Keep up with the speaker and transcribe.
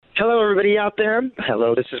Hello, everybody out there.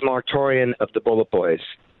 Hello, this is Mark Torian of the Bullet Boys,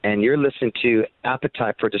 and you're listening to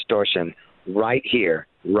Appetite for Distortion right here,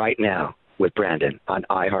 right now, with Brandon on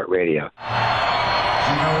iHeartRadio.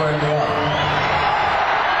 You know where you are.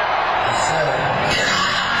 Yes, sir.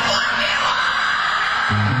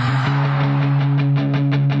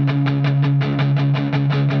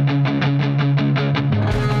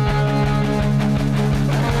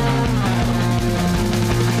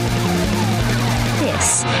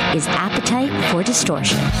 This is Appetite for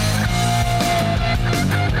Distortion.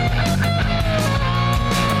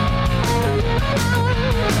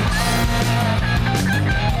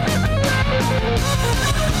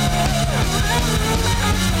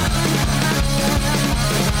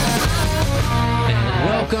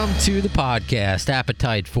 Welcome to the podcast,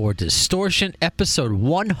 Appetite for Distortion, episode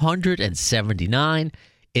 179.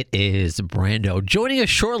 It is Brando. Joining us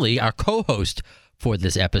shortly, our co-host for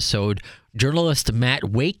this episode, journalist Matt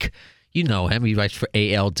Wake. You know him. He writes for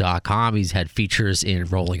AL.com. He's had features in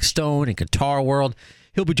Rolling Stone and Guitar World.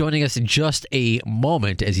 He'll be joining us in just a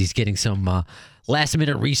moment as he's getting some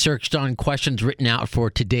last-minute research done, questions written out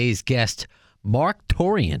for today's guest, Mark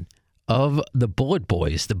Torian of the Bullet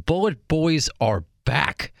Boys. The Bullet Boys are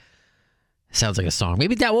back. Sounds like a song.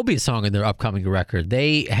 Maybe that will be a song in their upcoming record.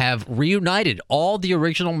 They have reunited. All the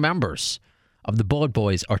original members of the Bullet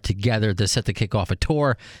Boys are together. They're set to kick off a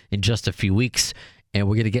tour in just a few weeks. And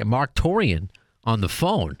we're going to get Mark Torian on the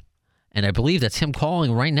phone. And I believe that's him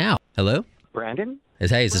calling right now. Hello? Brandon?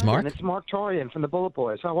 Hey, is this Mark? It's Mark Torian from the Bullet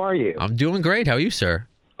Boys. How are you? I'm doing great. How are you, sir?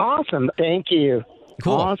 Awesome. Thank you.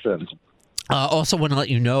 Cool. Awesome. Also want to let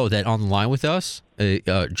you know that on the line with us, a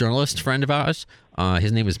journalist friend of ours,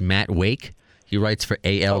 his name is Matt Wake. He writes for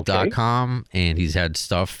AL.com, and he's had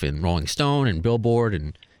stuff in Rolling Stone and Billboard,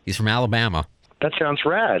 and he's from Alabama. That sounds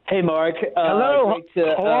rad. Hey, Mark. Hello.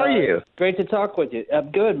 How are you? Great to talk with you.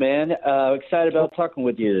 I'm good, man. Excited about talking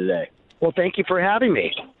with you today. Well, thank you for having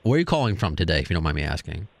me. Where are you calling from today, if you don't mind me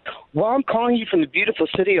asking? Well, I'm calling you from the beautiful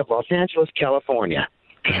city of Los Angeles, California.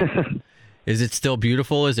 Is it still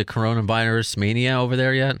beautiful? Is it coronavirus mania over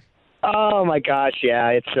there yet? Oh, my gosh, yeah.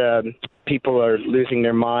 It's people are losing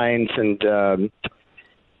their minds, and,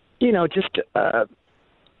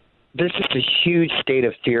 there's just a huge state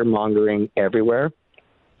of fear-mongering everywhere.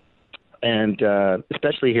 And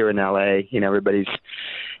especially here in L.A., everybody's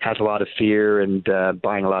has a lot of fear and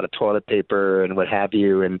buying a lot of toilet paper and what have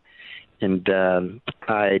you. And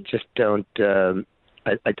I just don't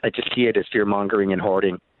I just see it as fear-mongering and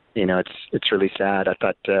hoarding. It's really sad. I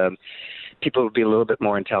thought people would be a little bit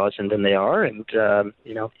more intelligent than they are. And,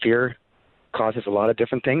 fear causes a lot of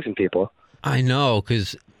different things in people. I know,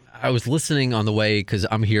 because I was listening on the way, because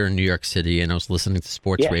I'm here in New York City, and I was listening to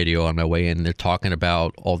sports radio on my way in. They're talking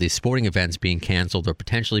about all these sporting events being canceled or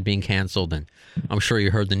potentially being canceled. And I'm sure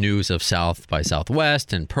you heard the news of South by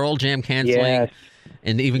Southwest and Pearl Jam canceling. Yes.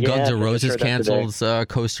 And even Guns N' Roses heard that canceled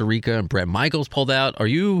Costa Rica, and Bret Michaels pulled out. Are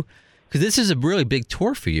you, because this is a really big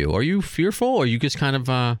tour for you, are you fearful, or are you just kind of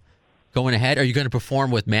going ahead? Are you going to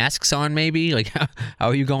perform with masks on maybe? Like, how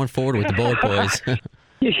are you going forward with the Bullet Boys?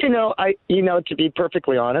 To be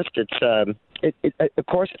perfectly honest, it's of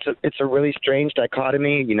course it's a really strange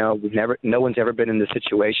dichotomy. No one's ever been in this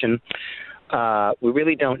situation. We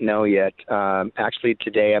really don't know yet. Actually,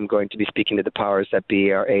 today I'm going to be speaking to the powers that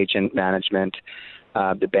be, our agent, management,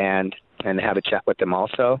 the band, and have a chat with them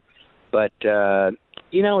also. But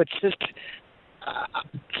it's just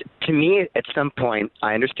to me at some point.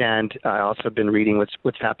 I understand. I also been reading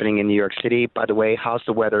what's happening in New York City. By the way, how's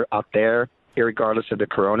the weather out there? Irregardless of the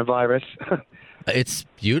coronavirus. It's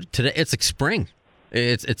beautiful today. It's like spring.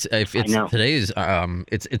 Today is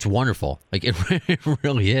it's wonderful. Like it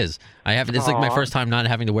really is. It's like my first time not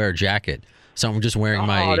having to wear a jacket. So I'm just wearing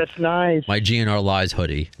that's nice. my GNR Lies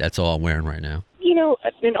hoodie. That's all I'm wearing right now.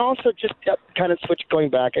 And also just kind of going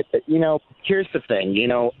back. Here's the thing.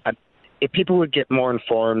 If people would get more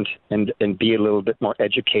informed and be a little bit more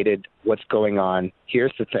educated, what's going on.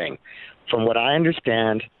 Here's the thing. From what I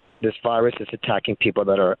understand, this virus is attacking people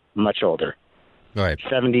that are much older, right?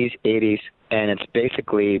 70s, 80s, and it's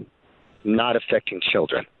basically not affecting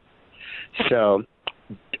children. So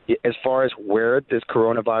as far as where this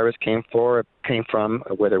coronavirus came from,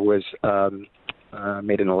 whether it was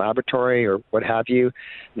made in a laboratory or what have you,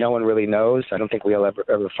 no one really knows. I don't think we'll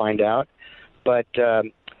ever find out. But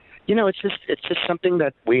it's just something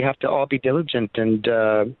that we have to all be diligent and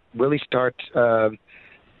really start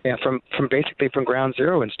from basically from ground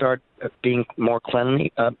zero and start being more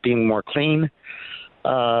cleanly, being more clean.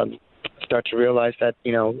 Start to realize that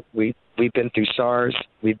we've been through SARS,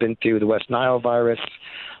 we've been through the West Nile virus.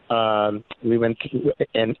 We went through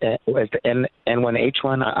was the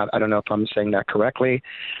N1H1. I don't know if I'm saying that correctly.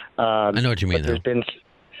 I know what you mean. But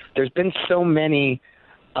there's been so many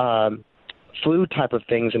flu type of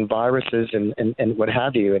things and viruses and what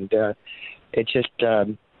have you, and it just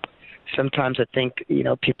sometimes I think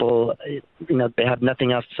people they have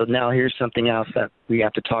nothing else, so now here's something else that we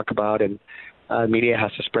have to talk about, and media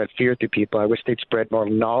has to spread fear through people. I wish they'd spread more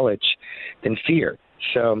knowledge than fear.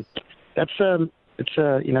 So that's it's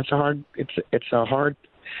a hard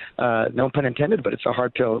no pun intended, but it's a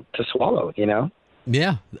hard pill to swallow.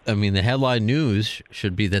 Yeah, I mean the headline news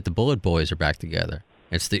should be that the Bullet Boys are back together.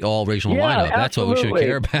 It's the all-regional lineup. That's absolutely. what we should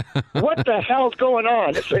care about. What the hell's going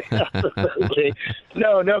on? Absolutely.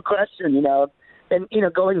 No question, And,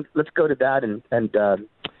 let's go to that and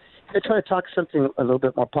try to talk something a little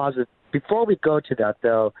bit more positive. Before we go to that,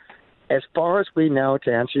 though, as far as we know,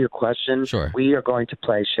 to answer your question, Sure. We are going to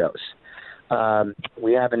play shows.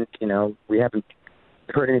 We haven't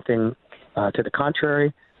heard anything to the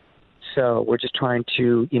contrary. So we're just trying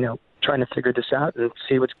to figure this out and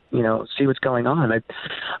see what's going on.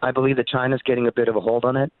 I believe that China's getting a bit of a hold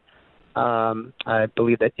on it. I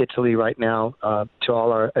believe that Italy right now, to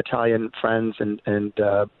all our Italian friends and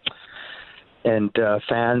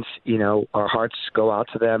fans, our hearts go out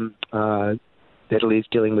to them. Italy's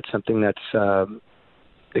dealing with something that's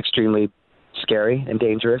extremely scary and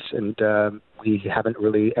dangerous, and we haven't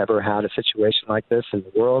really ever had a situation like this in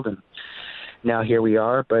the world, and now here we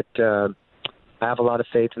are. But I have a lot of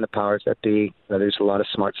faith in the powers that be. There's a lot of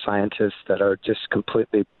smart scientists that are just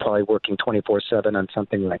completely probably working 24/7 on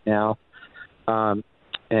something right now.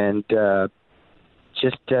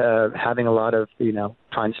 Just having a lot of,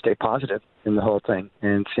 trying to stay positive in the whole thing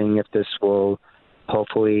and seeing if this will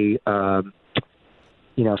hopefully,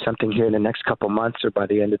 something here in the next couple months or by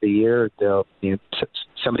the end of the year,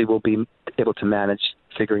 somebody will be able to manage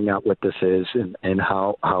figuring out what this is and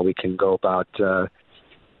how we can go about,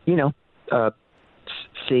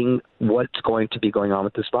 seeing what's going to be going on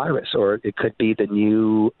with this virus, or it could be the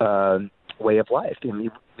new way of life. I mean,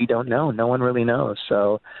 we don't know. No one really knows.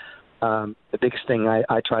 So the biggest thing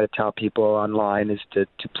I try to tell people online is to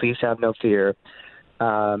please have no fear.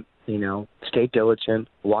 Stay diligent,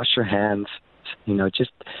 wash your hands,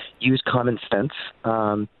 just use common sense,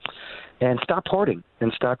 and stop hoarding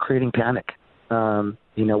and stop creating panic.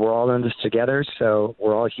 We're all in this together, so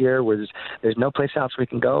we're all here. There's no place else we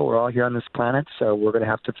can go. We're all here on this planet, so we're going to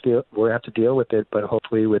have to deal with it, but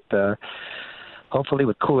hopefully with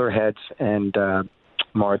cooler heads and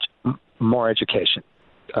more education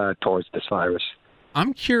towards this virus.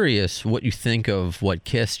 I'm curious what you think of what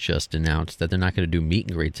KISS just announced, that they're not going to do meet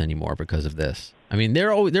and greets anymore because of this. I mean,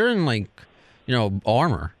 they're in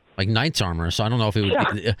armor, like knight's armor. So I don't know if it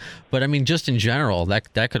would, but I mean, just in general,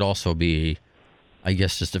 that could also be, I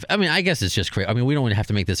guess, I guess it's just crazy. I mean, we don't have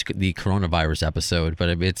to make this the coronavirus episode, but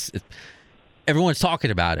everyone's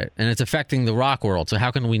talking about it and it's affecting the rock world. So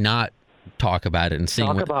how can we not talk about it and see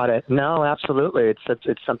about it? No, absolutely. It's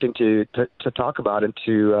something to talk about and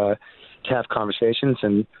to have conversations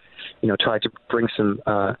and try to bring some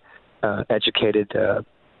educated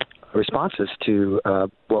responses to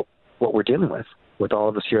what we're dealing with. What all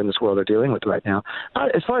of us here in this world are dealing with right now.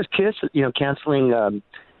 As far as KISS, canceling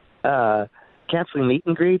meet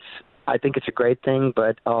and greets, I think it's a great thing.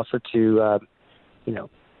 But also to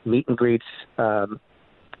meet and greets,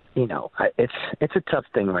 it's a tough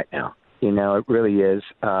thing right now. It really is.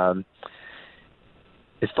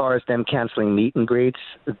 As far as them canceling meet and greets,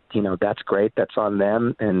 that's great. That's on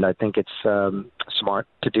them, and I think it's smart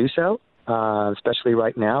to do so, especially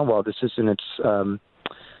right now. While this is in its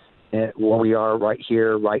where we are right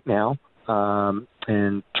here, right now,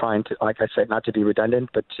 and trying to, like I said, not to be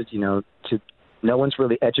redundant, but to no one's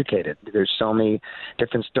really educated. There's so many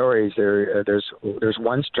different stories. There's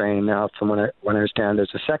one strain now. From what I understand,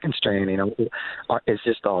 there's a second strain. It's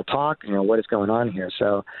just all talk. What is going on here?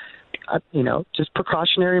 So, just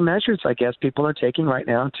precautionary measures, I guess, people are taking right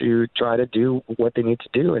now to try to do what they need to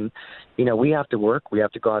do. And we have to work. We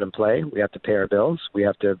have to go out and play. We have to pay our bills. We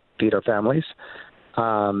have to feed our families.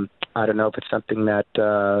 I don't know if it's something that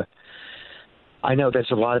I know there's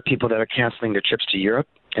a lot of people that are canceling their trips to Europe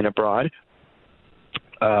and abroad.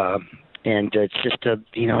 And it's just a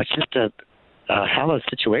hallowed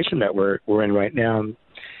situation that we're in right now.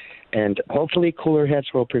 And hopefully cooler heads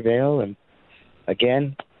will prevail. And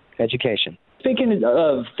again, education. Speaking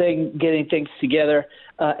of getting things together,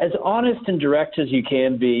 as honest and direct as you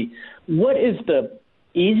can be, what is the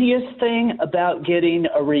easiest thing about getting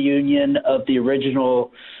a reunion of the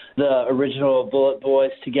original Bullet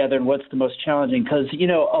Boys together, and what's the most challenging? Because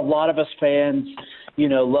a lot of us fans,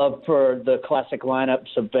 love for the classic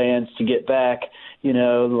lineups of bands to get back,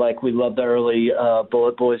 like we love the early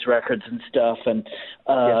Bullet Boys records and stuff, and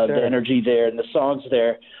the energy there and the songs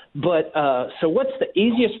there. But so what's the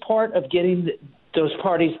easiest part of getting those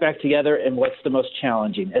parties back together, and what's the most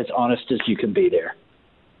challenging, as honest as you can be there?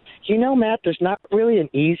 Matt, there's not really an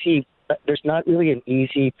easy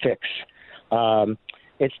fix.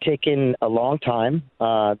 It's taken a long time.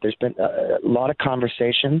 There's been a lot of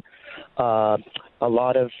conversation, a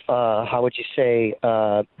lot of, how would you say,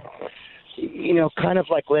 kind of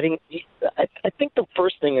like letting – I think the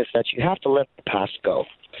first thing is that you have to let the past go.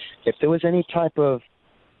 If there was any type of,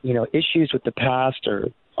 issues with the past or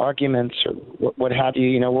arguments or what have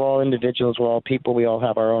you, we're all individuals, we're all people, we all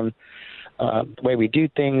have our own way we do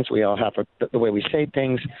things, we all have the way we say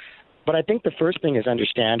things. But I think the first thing is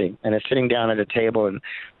understanding, and is sitting down at a table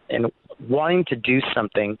and wanting to do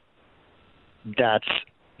something that's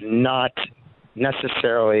not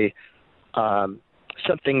necessarily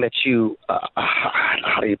something that you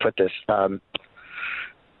how do you put this? Oh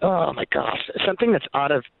my gosh, something that's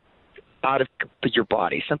out of your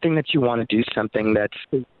body, something that you want to do, something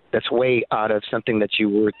that's way out of something that you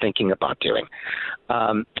were thinking about doing.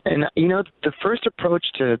 And the first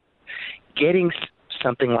approach to getting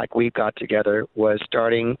something like we got together was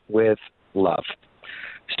starting with love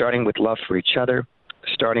for each other,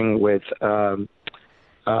 starting with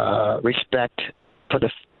respect for the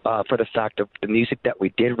fact of the music that we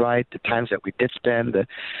did write, the times that we did spend,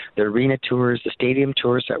 the arena tours, the stadium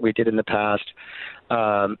tours that we did in the past,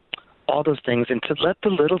 all those things, and to let the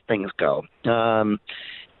little things go.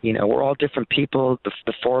 We're all different people.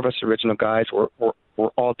 The four of us original guys, we're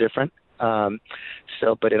all different.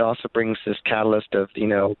 But it also brings this catalyst of,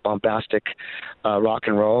 bombastic rock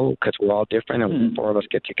and roll, because we're all different, and when the four of us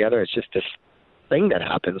get together, it's just this thing that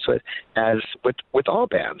happens with all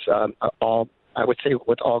bands. I would say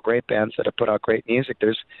with all great bands that have put out great music,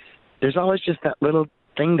 there's always just that little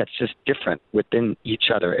thing that's just different within each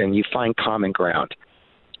other, and you find common ground.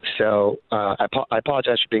 So I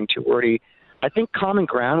apologize for being too wordy. I think common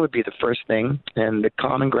ground would be the first thing, and the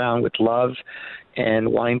common ground with love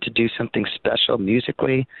and wanting to do something special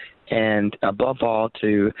musically, and above all,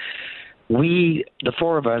 the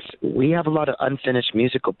four of us, we have a lot of unfinished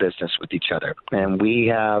musical business with each other, and we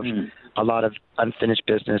have a lot of unfinished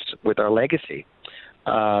business with our legacy.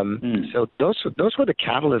 So those were the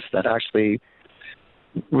catalysts that actually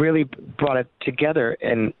really brought it together.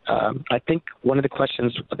 And I think the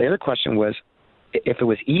other question was if it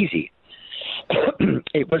was easy.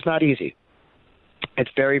 It was not easy.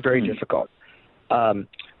 It's very, very difficult.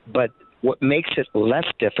 But what makes it less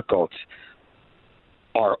difficult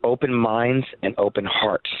are open minds and open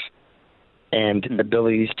hearts, and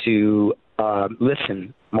abilities to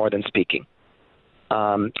listen more than speaking.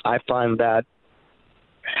 I find that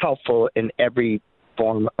helpful in every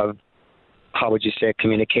form of, how would you say,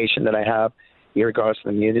 communication that I have, regardless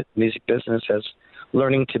of the music business, as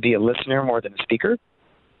learning to be a listener more than a speaker.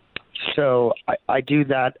 So I do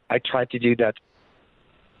that. I try to do that,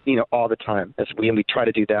 all the time. We try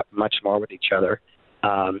to do that much more with each other.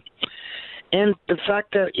 And the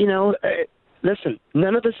fact that, listen,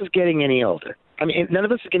 none of us is getting any older. I mean, none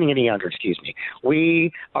of us is getting any younger, excuse me.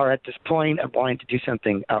 We are at this point of wanting to do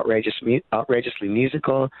something outrageously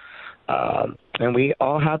musical. And we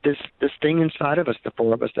all have this thing inside of us, the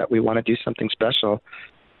four of us, that we want to do something special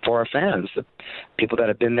for our fans, the people that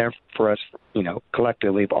have been there for us,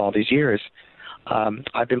 collectively all these years.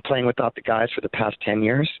 I've been playing without the guys for the past 10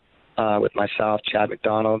 years, with myself, Chad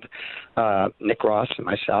McDonald, Nick Ross, and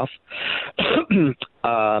myself.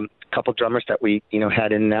 A couple drummers that we,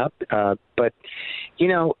 had in and out. But,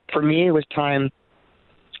 for me, it was time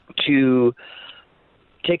to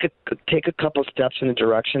take a couple steps in a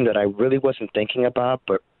direction that I really wasn't thinking about,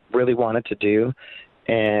 but really wanted to do.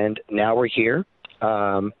 And now we're here.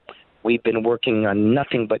 We've been working on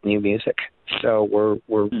nothing but new music. So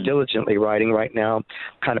we're diligently writing right now,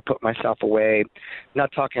 kind of put myself away,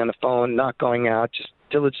 not talking on the phone, not going out, just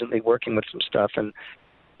diligently working with some stuff. And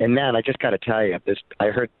man, I just got to tell you, I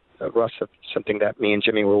heard Russ of something that me and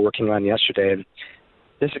Jimmy were working on yesterday, and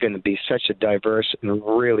this is going to be such a diverse and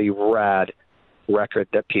really rad record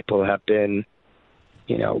that people have been,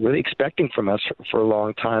 really expecting from us for a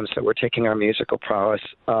long time. So we're taking our musical prowess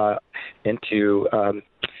into a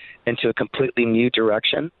completely new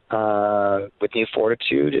direction, with new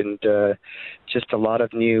fortitude and just a lot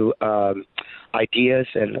of new ideas,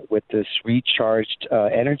 and with this recharged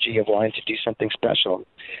energy of wanting to do something special.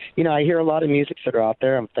 I hear a lot of music that are out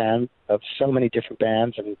there. I'm a fan of so many different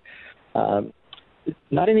bands, and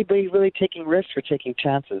not anybody really taking risks or taking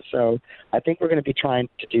chances. So I think we're going to be trying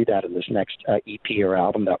to do that in this next EP or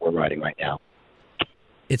album that we're writing right now.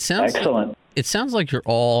 It sounds Excellent. It sounds like you're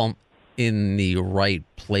all in the right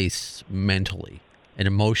place mentally and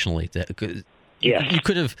emotionally. Yes. You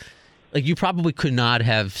could have, like, you probably could not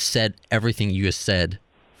have said everything you just said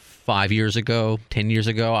 5 years ago, 10 years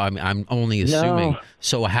ago. I'm only assuming. No.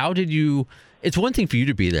 So how did you? It's one thing for you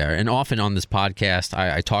to be there, and often on this podcast,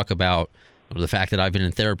 I talk about the fact that I've been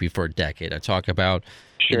in therapy for a decade. I talk about,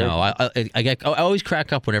 Sure. you know, I always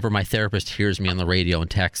crack up whenever my therapist hears me on the radio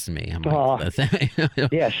and texts me. I'm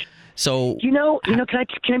like, Yes. So can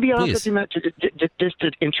I be honest Please. with you, Matt? Just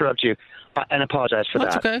to interrupt you, and apologize for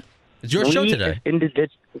that's that. okay. It's your show today.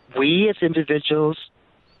 We as individuals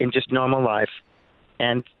in just normal life,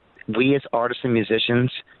 and we as artists and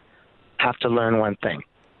musicians have to learn one thing,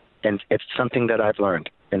 and it's something that I've learned,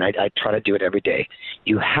 and I try to do it every day.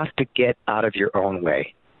 You have to get out of your own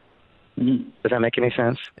way. Does that make any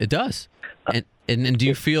sense? It does. And do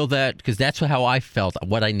you feel that, because that's how I felt,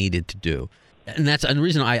 what I needed to do. And that's the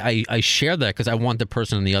reason I share that, because I want the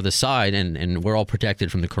person on the other side, and we're all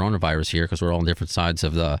protected from the coronavirus here because we're all on different sides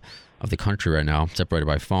of the country right now, separated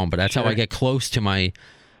by phone. But that's how I get close to my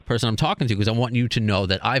person I'm talking to, because I want you to know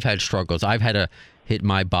that I've had struggles. I've had to hit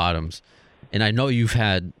my bottoms. And I know you've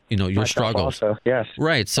had, your Myself struggles. also, yes.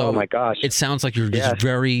 Right. So oh my gosh. It sounds like you're just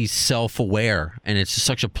very self-aware, and it's just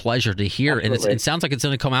such a pleasure to hear. Absolutely. And it sounds like it's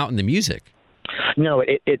going to come out in the music. No,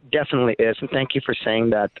 it definitely is. And thank you for saying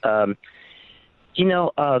that. I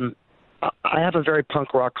have a very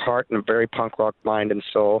punk rock heart and a very punk rock mind and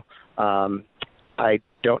soul. I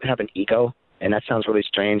don't have an ego, and that sounds really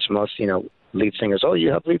strange. Most, lead singers, oh,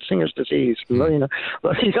 you have lead singer's disease. Well,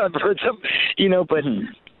 I've heard some, but,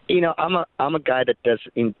 I'm a guy that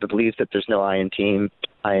believes that there's no I in team.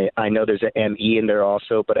 I know there's an M-E in there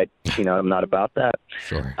also, but I'm not about that.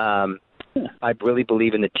 Sure. I really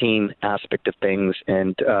believe in the team aspect of things,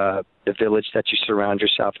 and the village that you surround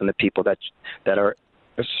yourself and the people that are,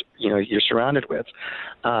 you're surrounded with.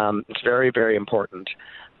 It's very, very important.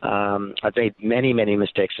 I've made many, many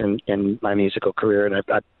mistakes in my musical career, and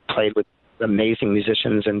I've played with amazing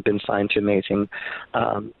musicians and been signed to amazing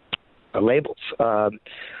labels.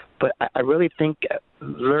 But I really think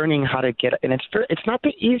learning how to get, and it's not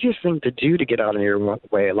the easiest thing to do to get out of your own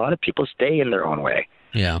way. A lot of people stay in their own way.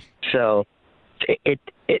 Yeah. So it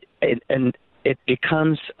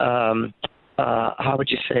becomes how would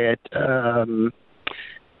you say it?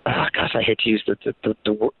 I hate to use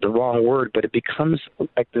the wrong word, but it becomes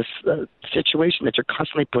like this situation that you're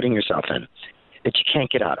constantly putting yourself in that you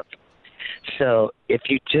can't get out of. So if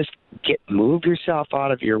you just move yourself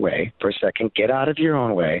out of your way for a second, get out of your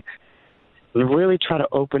own way, and really try to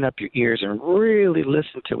open up your ears and really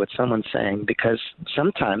listen to what someone's saying, because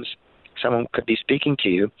sometimes someone could be speaking to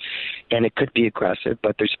you and it could be aggressive,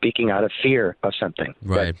 but they're speaking out of fear of something.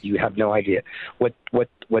 Right. That you have no idea what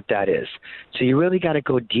that is. So you really got to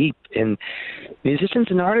go deep. And musicians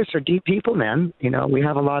and artists are deep people, man. We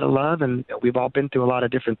have a lot of love, and we've all been through a lot of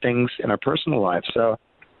different things in our personal lives. So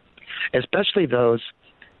especially those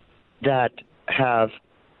that have,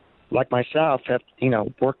 like myself, have,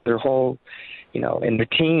 worked their whole, in their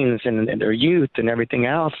teens and in their youth and everything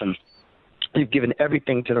else, and you've given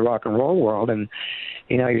everything to the rock and roll world, and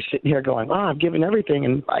you're sitting here going, I'm giving everything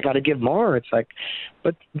and I got to give more. It's like,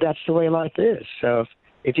 but that's the way life is. So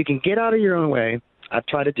if you can get out of your own way, I've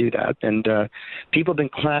tried to do that, and people have been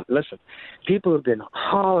people have been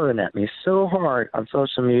hollering at me so hard on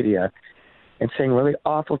social media and saying really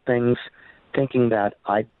awful things, thinking that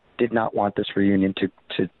I did not want this reunion to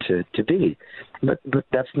be, but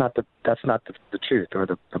that's not the truth or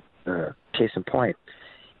the case in point.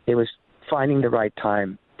 It was finding the right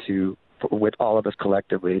time with all of us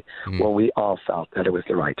collectively, where we all felt that it was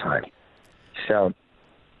the right time. So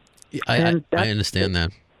I understand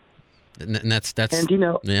that, and that's and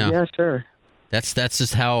yeah, sure. That's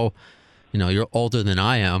just how, you're older than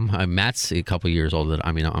I am. Matt's a couple years older.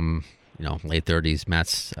 I'm late 30s.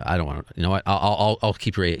 Matt's, I don't want to, what, I'll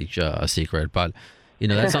keep your age a secret, but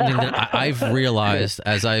that's something that I've realized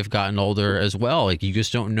as I've gotten older as well. Like, you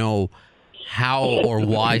just don't know how or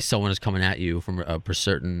why someone is coming at you from a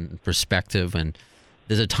certain perspective, and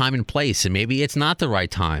there's a time and place, and maybe it's not the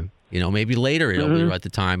right time. Maybe later it'll be right the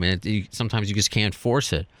time, and sometimes you just can't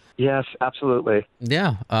force it. Yes, absolutely.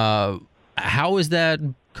 Yeah. How is that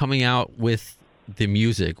coming out with the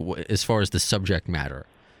music as far as the subject matter?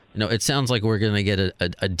 It sounds like we're going to get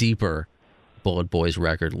a deeper Bullet Boys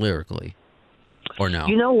record lyrically, or no?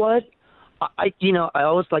 You know what? I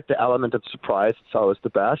always like the element of surprise. It's always the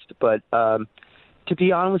best. But to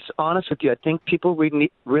be honest with you, I think people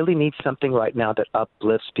really need something right now that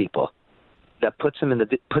uplifts people, that puts them in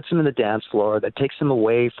the dance floor, that takes them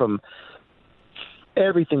away from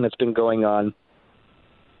everything that's been going on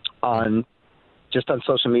social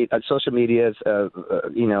media,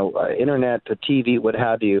 internet, the TV, what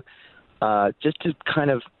have you, just to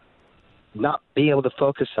kind of not be able to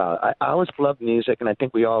focus on. I always love music, and I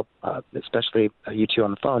think we all, especially you two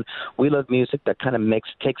on the phone, we love music that kind of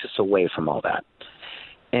takes us away from all that.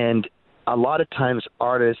 And a lot of times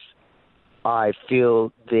artists, I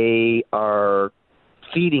feel they are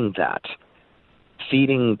feeding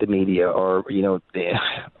the media, or,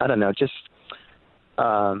 I don't know, just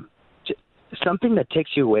something that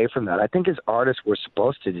takes you away from that. I think as artists, we're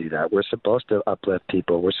supposed to do that. We're supposed to uplift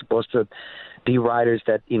people. We're supposed to be writers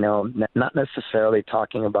that, not necessarily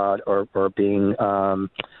talking about or being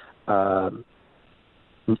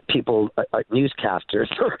people, newscasters,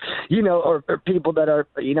 or people that are,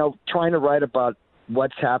 trying to write about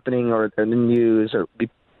what's happening or in the news, or be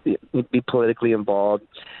politically involved.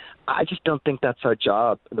 I just don't think that's our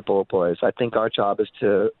job, the Bullet Boys. I think our job is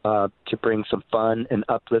to bring some fun and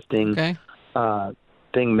uplifting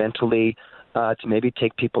thing mentally, to maybe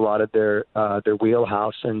take people out of their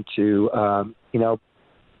wheelhouse and to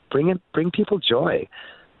bring people joy.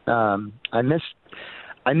 I miss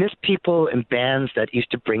people in bands that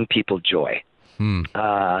used to bring people joy.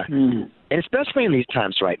 And especially in these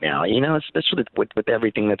times right now, especially with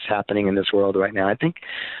everything that's happening in this world right now, I think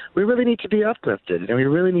we really need to be uplifted, and we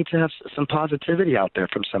really need to have some positivity out there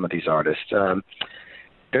from some of these artists.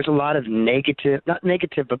 There's a lot of not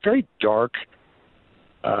negative, but very dark,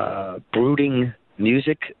 brooding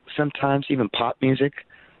music sometimes, even pop music.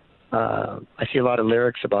 I see a lot of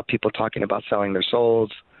lyrics about people talking about selling their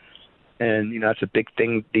souls, and, that's a big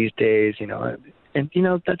thing these days, and,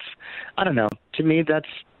 that's, I don't know, to me, that's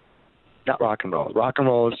not rock and roll. Rock and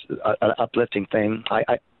roll is an uplifting thing.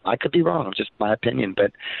 I could be wrong, it's just my opinion,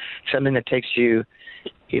 but something that takes you,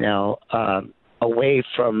 away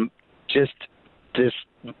from just this,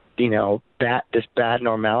 this bad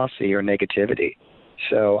normalcy or negativity.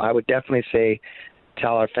 So I would definitely say,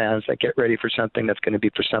 tell our fans that get ready for something that's going to be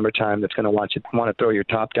for summertime, that's going to want to throw your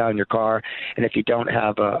top down in your car. And if you don't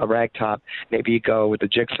have a rag top, maybe you go with a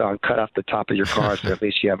jigsaw and cut off the top of your car so at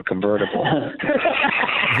least you have a convertible.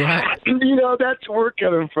 Right. That's where we're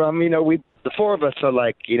coming from. The four of us are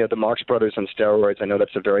like, the Marx Brothers on steroids. I know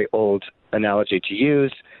that's a very old analogy to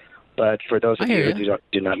use, but for those of you who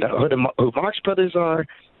do not know who Marx Brothers are,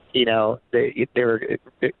 they're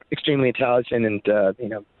extremely intelligent and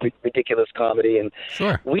ridiculous comedy, and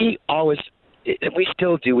sure. we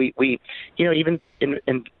still do. We even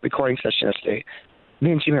in recording session yesterday,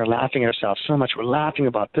 me and Jimmy are laughing at ourselves so much. We're laughing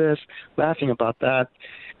about this, laughing about that,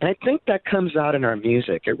 and I think that comes out in our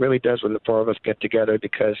music. It really does when the four of us get together,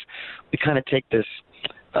 because we kind of take this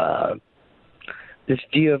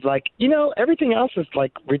view of like, everything else is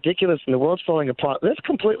like ridiculous and the world's falling apart. Let's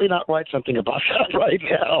completely not write something about that right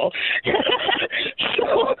now.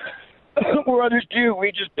 So we're others do.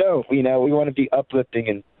 We just don't. We want to be uplifting,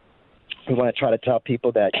 and we want to try to tell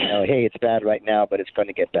people that, hey, it's bad right now, but it's going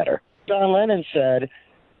to get better. John Lennon said,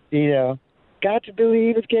 got to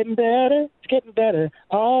believe it's getting better. It's getting better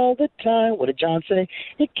all the time. What did John say?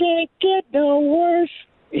 It can't get no worse.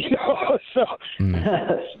 So.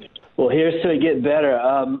 Well, here's to it get better.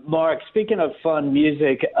 Mark, speaking of fun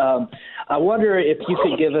music, I wonder if you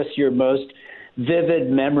could give us your most vivid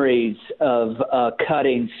memories of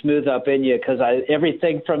cutting Smooth Up In You, because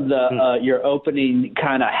everything from your opening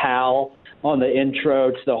kind of howl on the intro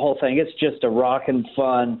to the whole thing, it's just a rockin'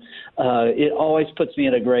 fun. It always puts me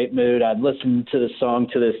in a great mood. I'd listen to the song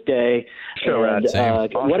to this day. Sure, and,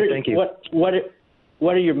 thank you.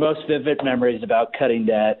 What are your most vivid memories about cutting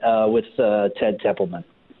that with Ted Templeman?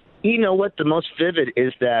 You know what? The most vivid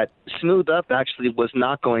is that Smooth Up actually was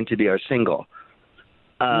not going to be our single.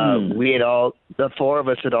 The four of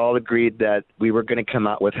us had all agreed that we were going to come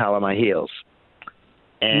out with Hell on My Heels.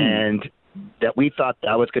 And that we thought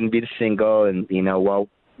that was going to be the single. And,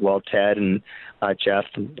 while Ted and Jeff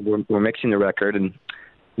were mixing the record, and,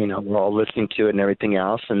 we're all listening to it and everything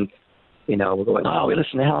else. And, we're going, oh, we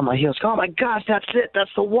listen to Hell on My Heels. Oh, my gosh, that's it.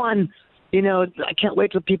 That's the one. I can't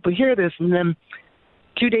wait till people hear this. And then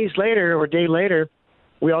 2 days later or a day later,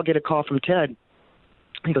 we all get a call from Ted.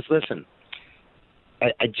 He goes, listen,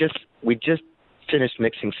 we just finished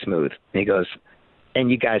mixing Smooth. And he goes,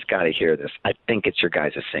 and you guys got to hear this. I think it's your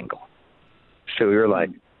guys' single. So we were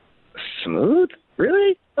like, Smooth?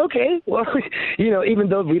 Really? Okay. Well, even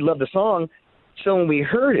though we love the song, so when we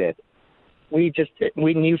heard it, we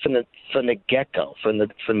knew from the get-go, from the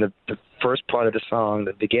first part of the song,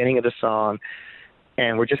 the beginning of the song,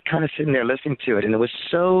 and we're just kind of sitting there listening to it, and it was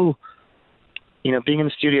so, being in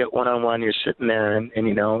the studio at one-on-one, you're sitting there, and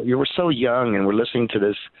you were so young, and we're listening to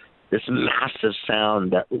this massive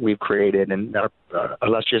sound that we've created, and our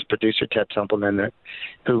illustrious producer Ted Templeman,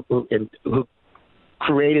 who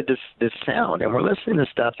created this sound, and we're listening to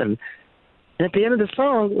stuff, and at the end of the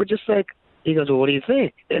song, we're just like, he goes, well, what do you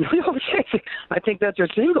think? And we always say, I think that's our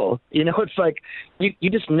single. It's like you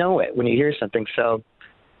just know it when you hear something. So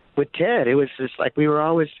with Ted, it was just like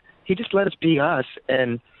he just let us be us,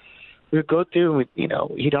 and we would go through, and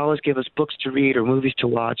he'd always give us books to read or movies to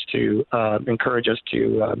watch to encourage us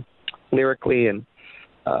to lyrically and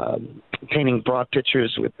painting broad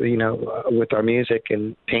pictures with with our music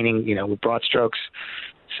and painting with broad strokes.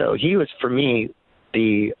 So he was, for me,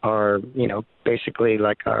 basically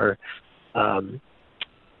like our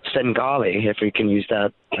Svengali, if we can use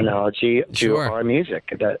that analogy, to our music.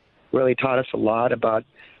 That really taught us a lot about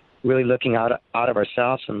really looking out of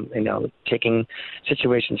ourselves and taking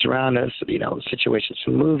situations around us, situations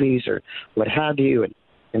from movies or what have you,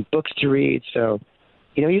 and books to read. So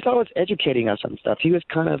he's always educating us on stuff. He was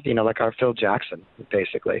kind of like our Phil Jackson,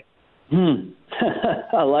 basically.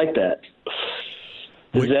 I like that.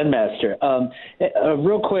 The Zen Master. A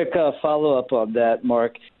real quick follow-up on that,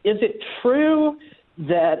 Mark. Is it true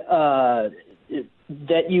that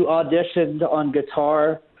that you auditioned on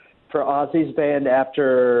guitar for Ozzy's band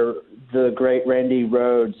after the great Randy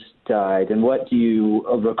Rhoads died? And what do you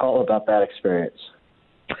recall about that experience?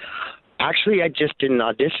 Actually, I just didn't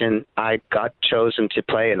audition. I got chosen to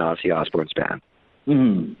play in Ozzy Osbourne's band.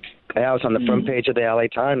 Mm-hmm. I was on the front page of the LA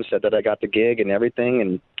Times, said that I got the gig and everything,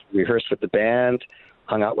 and rehearsed with the band,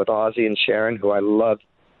 hung out with Ozzy and Sharon, who I love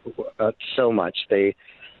so much. They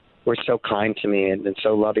were so kind to me and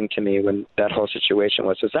so loving to me when that whole situation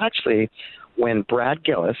was. It was actually when Brad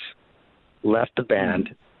Gillis left the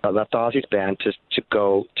band, left Ozzy's band to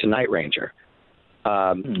go to Night Ranger.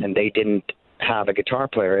 And they didn't have a guitar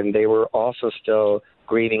player, and they were also still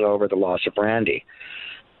grieving over the loss of Randy.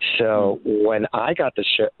 So when I got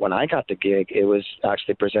the gig, it was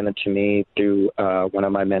actually presented to me through one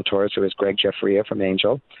of my mentors, who was Greg Jeffria from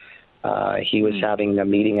Angel. He was having a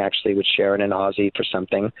meeting actually with Sharon and Ozzy for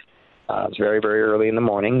something. It was very, very early in the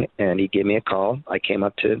morning, and he gave me a call. I came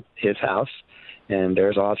up to his house, and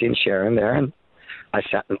there's Ozzy and Sharon there, and I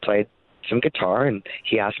sat and played some guitar, and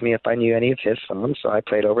he asked me if I knew any of his songs, so I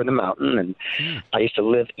played Over the Mountain, and I used to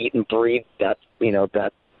live, eat, and breathe that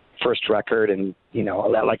first record, and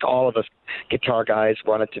like all of us guitar guys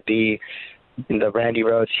wanted to be the Randy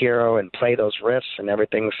Rhoads hero and play those riffs and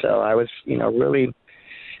everything. So I was really,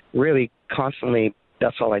 really constantly,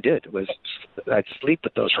 that's all I did was I'd sleep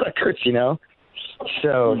with those records.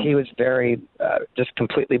 So he was very just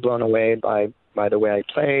completely blown away by the way I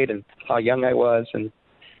played and how young I was, and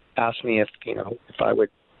asked me if I would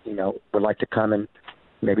like to come and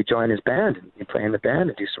maybe join his band and play in the band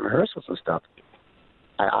and do some rehearsals and stuff.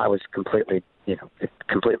 I was completely, it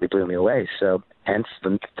completely blew me away. So hence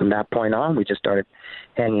from that point on, we just started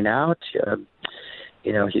hanging out.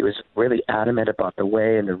 He was really adamant about the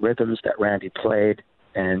way and the rhythms that Randy played,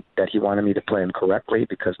 and that he wanted me to play them correctly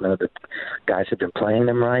because none of the guys had been playing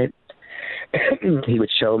them right. He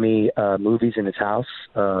would show me movies in his house,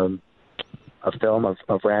 a film of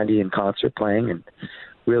Randy in concert playing, and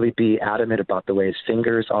really be adamant about the way his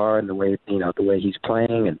fingers are and the way he's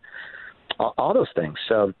playing and all those things.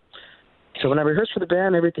 So when I rehearsed for the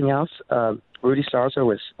band, everything else, Rudy Sarzo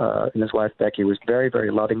was and his wife Becky was very,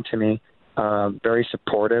 very loving to me, very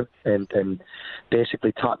supportive, and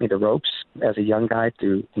basically taught me the ropes as a young guy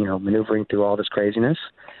through maneuvering through all this craziness.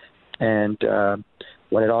 And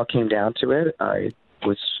when it all came down to it, I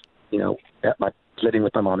was living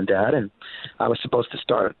with my mom and dad, and I was supposed to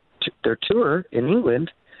start their tour in England,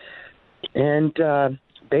 and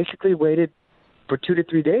basically waited for 2 to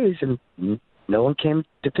 3 days, and no one came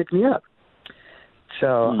to pick me up.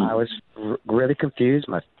 So I was really confused.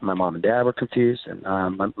 My mom and dad were confused, and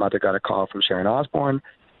my mother got a call from Sharon Osbourne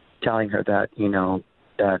telling her that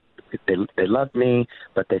that they loved me,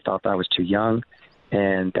 but they felt I was too young,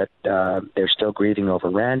 and that they're still grieving over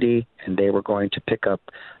Randy, and they were going to pick up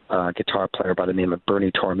a guitar player by the name of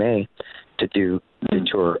Bernie Tormé to do the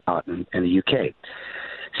tour out in the UK.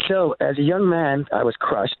 So as a young man, I was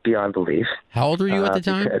crushed beyond belief. How old were you at the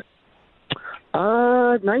time?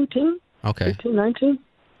 19. Okay. 18, 19.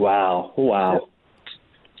 Wow.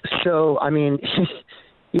 So, I mean,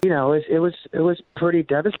 it was pretty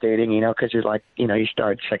devastating, because you're like, you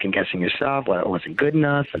start second guessing yourself. Well, it wasn't good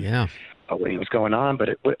enough. And, yeah. What was going on,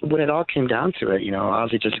 but when it all came down to it,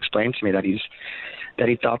 Ozzy just explained to me that he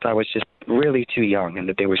felt I was just really too young, and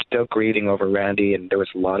that they were still grieving over Randy, and there was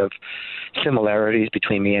a lot of similarities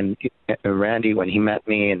between me and Randy when he met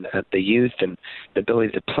me, and the youth and the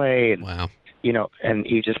ability to play, and wow. And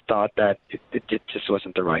you just thought that it just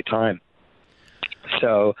wasn't the right time.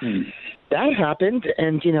 So that happened,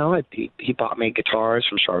 and he bought me guitars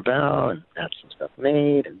from Charvel and had some stuff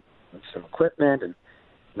made and some equipment, and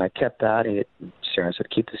I kept that. And Sharon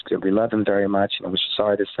said, "Keep this good. We love him very much, and I was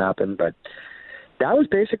sorry this happened." But that was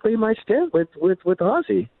basically my stint with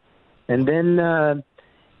Ozzy. And then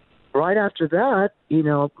right after that,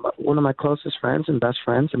 one of my closest friends and best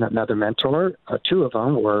friends and another mentor, two of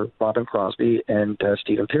them were Robin Crosby and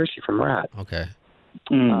Stephen Pearcy from Rat. Okay.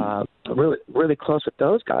 Really, really close with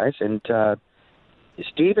those guys. And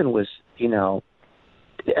Stephen was,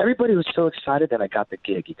 everybody was so excited that I got the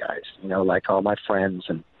gig, you guys, like all my friends,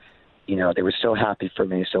 and, they were so happy for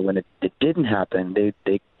me. So when it didn't happen,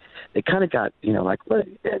 they kind of got, like,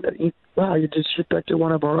 wow, you disrespected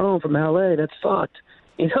one of our own from L.A. That sucked,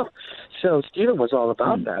 So Stephen was all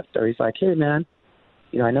about that. So he's like, hey, man,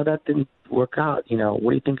 I know that didn't work out. What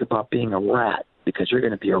do you think about being a Rat? Because you're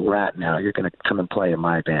going to be a Rat now. You're going to come and play in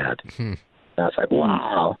my band. And I was like,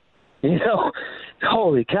 wow.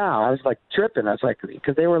 Holy cow. I was like tripping. I was like,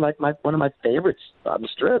 because they were like one of my favorites on the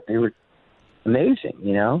Strip. They were amazing,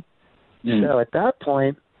 So at that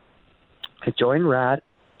point, I joined Rat,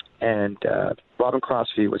 and Robin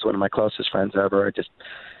Crosby was one of my closest friends ever.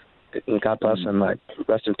 God bless him, like,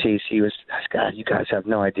 rest in peace. He was, God, you guys have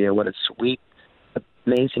no idea what a sweet,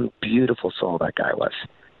 amazing, beautiful soul that guy was,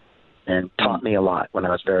 and taught me a lot when I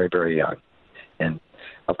was very, very young. And,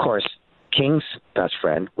 of course, King's best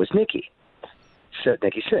friend was Nikki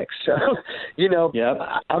Sixx. So, Yep.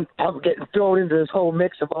 I'm getting thrown into this whole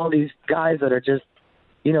mix of all these guys that are just,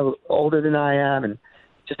 older than I am, and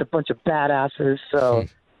just a bunch of badasses. So,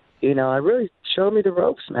 I really showed me the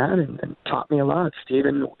ropes, man, and taught me a lot.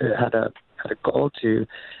 Steven had a goal to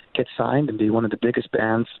get signed and be one of the biggest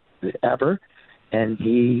bands ever, and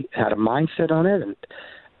he had a mindset on it,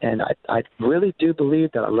 and I really do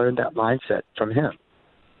believe that I learned that mindset from him.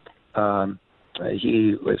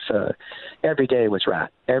 He was every day was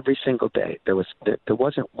Rat. Every single day there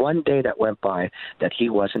wasn't one day that went by that he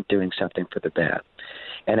wasn't doing something for the band.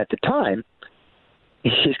 And at the time,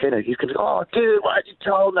 he's gonna oh, dude, why'd you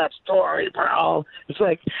tell him that story, bro? It's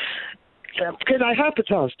like, because I have to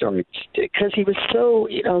tell a story, because he was so,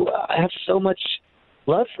 I have so much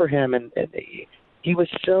love for him, and he was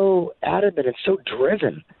so adamant and so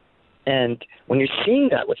driven. And when you're seeing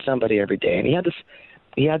that with somebody every day, and he had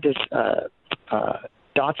this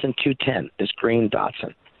Datsun 210, this green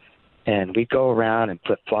Datsun, and we go around and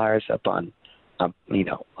put flyers up on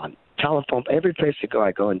telephone, every place to go,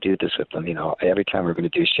 I go and do this with them, every time we're going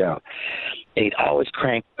to do a show. And he'd always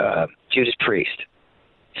crank Judas Priest.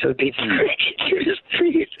 So it'd be Judas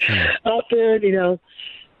Priest out there,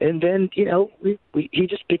 and then, he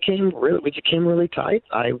just became we became really tight.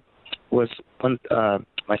 I was,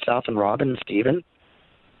 myself and Robin and Steven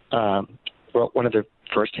wrote one of the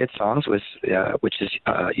first hit songs, which is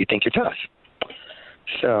You Think You're Tough.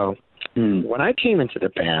 So when I came into the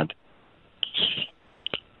band,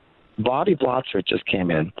 Bobby Blotzer just came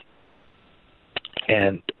in,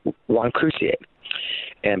 and Juan Crucier,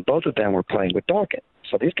 and both of them were playing with Dokken.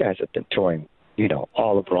 So these guys have been touring,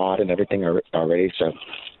 all abroad and everything already. So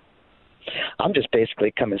I'm just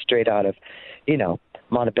basically coming straight out of,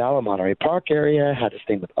 Montebello, Monterey Park area, had this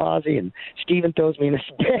thing with Ozzy, and Steven throws me in this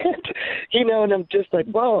band, and I'm just like,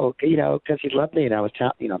 whoa, because he loved me, and I was,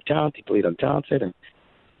 I'm talented, he believed I'm talented.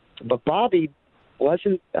 But Bobby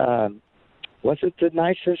wasn't the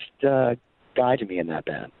nicest guy to me in that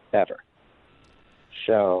band ever.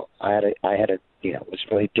 So I had a it was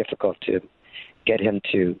really difficult to get him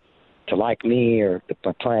to like me or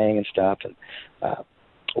my playing and stuff. And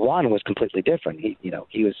Juan was completely different. He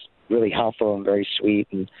was really helpful and very sweet,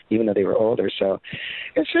 and even though they were older, so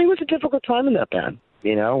it was a difficult time in that band.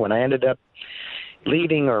 When I ended up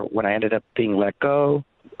leaving, or when I ended up being let go,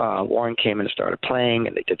 Warren came in and started playing,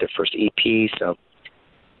 and they did their first EP. So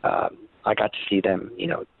I got to see them,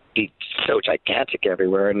 be so gigantic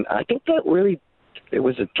everywhere. And I think that really, it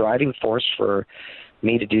was a driving force for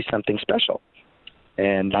me to do something special.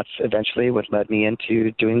 And that's eventually what led me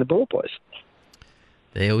into doing the Bullet Boys.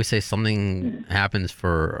 They always say something happens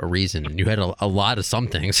for a reason. You had a lot of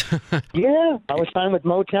somethings. Yeah. I was signed with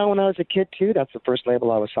Motown when I was a kid, too. That's the first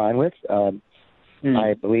label I was signed with.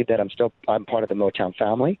 I believe that I'm part of the Motown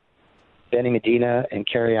family. Benny Medina and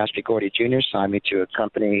Kerry Ashby Gordy Jr. signed me to a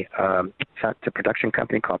company, to production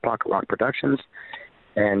company called Pocket Rock Productions.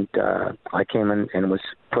 And I came in and was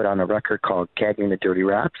put on a record called Gag Me and the Dirty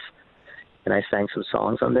Raps. and I sang some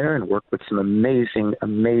songs on there and worked with some amazing,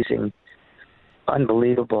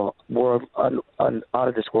 unbelievable out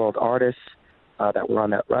of this world artists that were on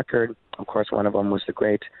that record. Of course, one of them was the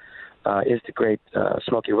great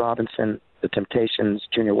Smokey Robinson. The Temptations,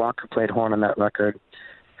 Junior Walker played horn on that record.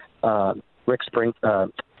 Rick Spring. There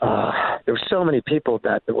were so many people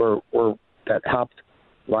that helped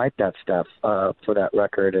write that stuff for that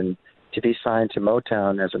record, and to be signed to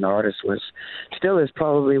Motown as an artist still is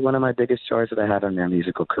probably one of my biggest joys that I had in their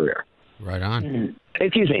musical career. Right on. Mm-hmm.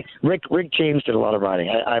 Excuse me, Rick James did a lot of writing.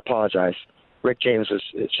 I apologize. Rick James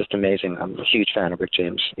it's just amazing. I'm a huge fan of Rick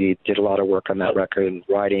James. He did a lot of work on that record and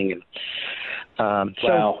writing, and wow.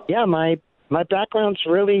 So yeah, my background's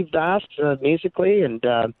really vast musically, and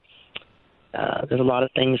there's a lot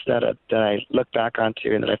of things that I look back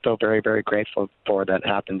onto and that I feel very, very grateful for that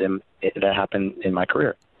happened in my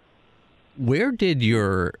career. Where did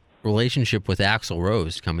your relationship with Axl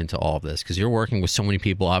Rose come into all of this? Because you're working with so many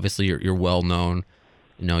people. Obviously, you're well known.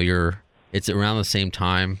 It's around the same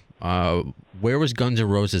time. Where was Guns N'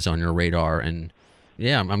 Roses on your radar? And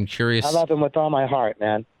yeah, I'm curious. I love him with all my heart,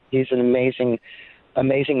 man. He's an amazing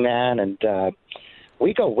man, and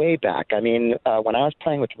we go way back. I mean, when I was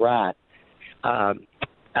playing with Rat, Axl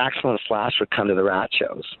and Slash would come to the Rat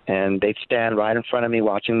shows, and they'd stand right in front of me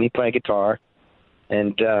watching me play guitar,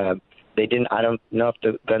 and they didn't. I don't know if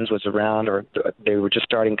the Guns was around or they were just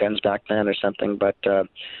starting Guns back then or something, but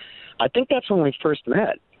I think that's when we first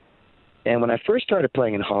met. And when I first started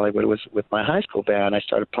playing in Hollywood, it was with my high school band. I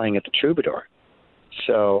started playing at the Troubadour.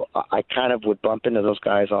 So I kind of would bump into those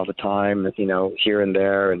guys all the time, here and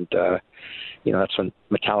there. And, that's when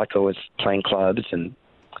Metallica was playing clubs and,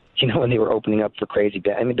 when they were opening up for crazy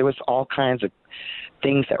bands. I mean, there was all kinds of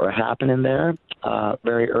things that were happening there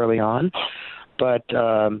very early on. But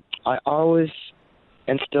I always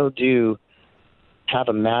and still do have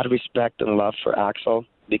a mad respect and love for Axl,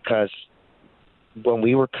 because when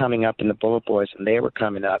we were coming up in the Bullet Boys and they were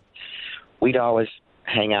coming up, we'd always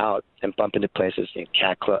hang out and bump into places,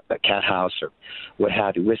 Cat House or what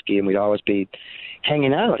have you, Whiskey, and we'd always be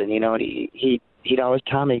hanging out. And he'd always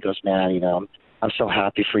tell me, he goes, man, I'm so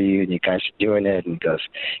happy for you, and you guys are doing it. And he goes,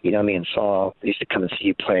 me and Saul used to come and see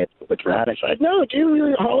you play it with Rat. I said, no, dude, we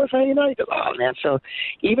were always hanging out. He goes, oh man. So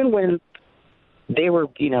even when they were,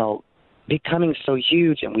 becoming so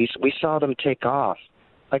huge, and we saw them take off,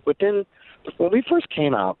 like when we first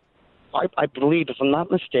came out, I believe, if I'm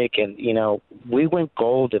not mistaken, we went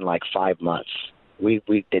gold in like 5 months.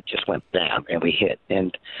 It just went bam, and we hit.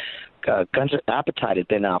 And Guns Appetite had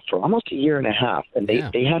been out for almost a year and a half, and they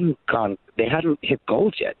hadn't hit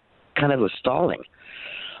gold yet. Kind of was stalling.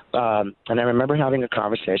 And I remember having a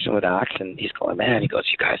conversation with Axe, and he's going, man, he goes,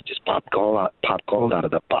 you guys just pop gold out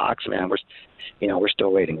of the box, man. We're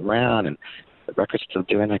still waiting around, and the record's still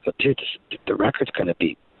doing. I go, dude, the record's going to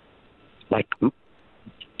be like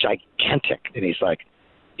gigantic. And he's like,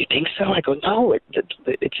 you think so? I go, no,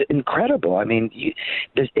 it's incredible. I mean,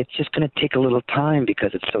 it's just going to take a little time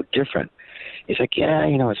because it's so different. He's like, yeah,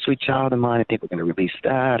 A Sweet Child of Mine, I think we're going to release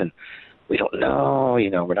that, and we don't know,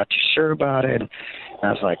 we're not too sure about it. And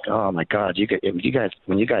I was like, oh my God, when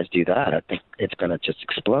you guys do that, I think it's going to just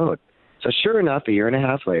explode. So sure enough, a year and a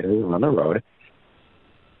half later, we were on the road,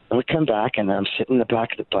 and we come back, and I'm sitting in the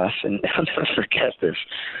back of the bus, and I'll never forget this.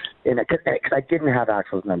 And because I didn't have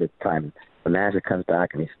Axl's number at the time. The manager comes back,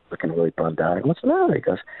 and he's looking really bummed out. I go, what's the matter? He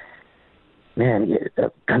goes, man,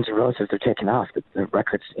 Guns N' Roses, they're taking off. The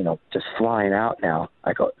record's, just flying out now.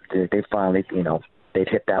 I go, they finally, they've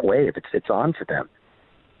hit that wave. It's on for them.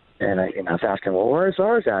 And I was asking, well, where's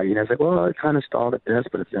ours at? He's like, well, it kind of stalled at this,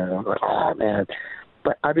 but it's, I'm like, oh, man.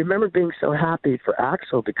 But I remember being so happy for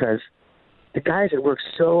Axl, because the guys had worked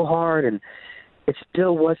so hard, and it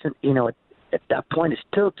still wasn't, at that point,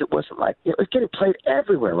 it wasn't like, it was getting played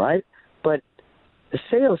everywhere, right? But the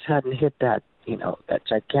sales hadn't hit that, that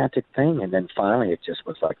gigantic thing. And then finally it just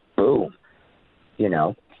was like, boom,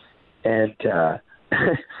 And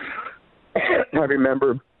I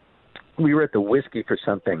remember we were at the Whiskey for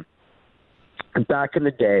something. And back in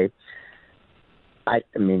the day, I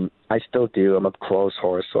still do. I'm a clothes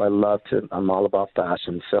horse, so I'm all about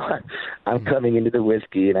fashion. So I'm coming into the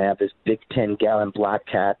Whiskey, and I have this big 10-gallon black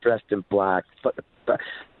cat dressed in black,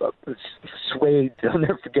 suede, I'll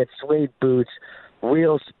never forget, suede boots,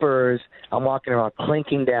 real spurs. I'm walking around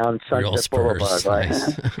clinking down Sunset Boulevard, right?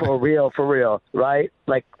 Nice. for real, right?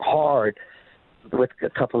 Like hard, with a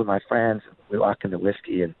couple of my friends. We walk in the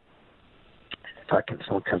Whiskey, and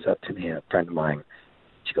someone comes up to me, a friend of mine.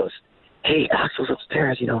 She goes, hey, Axl's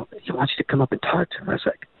upstairs, he wants you to come up and talk to him. I was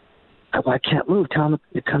like, I can't move. Tell him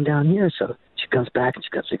to come down here. So she comes back, and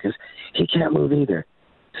she goes, he can't move either.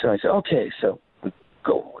 So I said, okay, so we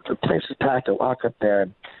go. The place is packed. I walk up there,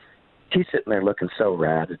 and he's sitting there looking so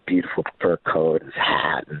rad, his beautiful fur coat, his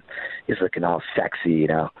hat, and he's looking all sexy, you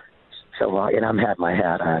know. So, and I'm had my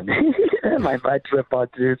hat on, and my trip on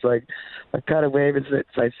too. It's like I kind of wave, and so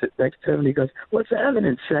I sit next to him, and he goes, "What's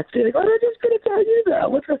happening, sexy?" I go, "I'm just gonna tell you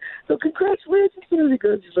that. What's so congratulations." And he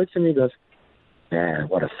looks at me, and goes, "Man,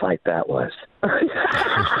 what a fight that was."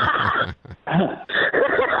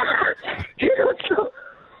 You know, so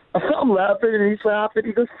I'm laughing, and he's laughing.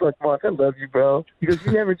 He goes, "Fuck, Mark, I love you, bro." He goes,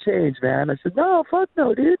 "You never change, man." I said, "No, fuck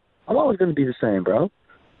no, dude. I'm always going to be the same, bro."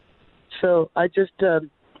 So I just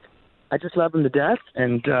love him to death,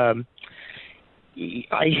 and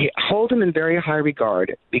I hold him in very high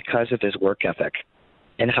regard because of his work ethic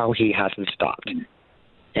and how he hasn't stopped.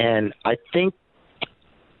 And I think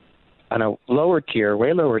on a lower tier,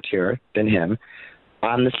 way lower tier than him,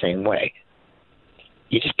 I'm the same way.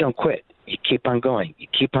 You just don't quit. You keep on going. You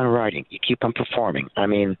keep on writing. You keep on performing. I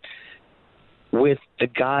mean, with the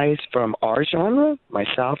guys from our genre,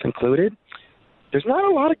 myself included, there's not a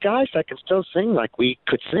lot of guys that can still sing like we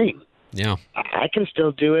could sing. Yeah. I can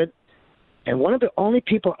still do it. And one of the only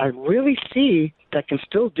people I really see that can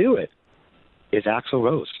still do it is Axl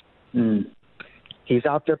Rose. Mm. He's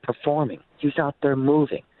out there performing. He's out there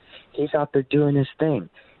moving. He's out there doing his thing.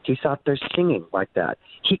 He's out there singing like that.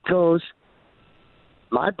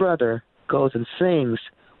 My brother goes and sings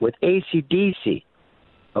with AC/DC.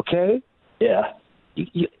 Okay? Yeah.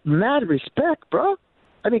 Mad respect, bro.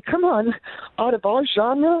 I mean, come on. Out of our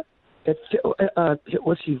genre,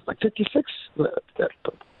 was he like 56?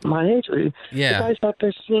 My age? Yeah. The guy's out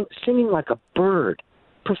there singing like a bird,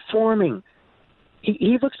 performing.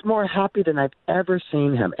 He looks more happy than I've ever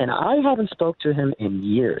seen him. And I haven't spoke to him in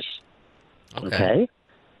years. Okay?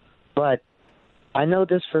 But I know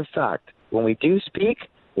this for a fact. When we do speak,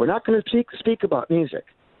 we're not going to speak about music.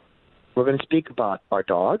 We're going to speak about our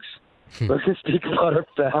dogs. We're going to speak about our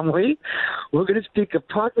family. We're going to speak of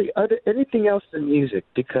probably anything else than music,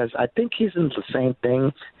 because I think he's in the same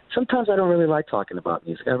thing. Sometimes I don't really like talking about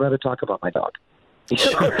music. I'd rather talk about my dog.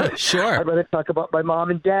 Sure. I'd rather talk about my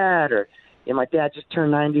mom and dad, or my dad just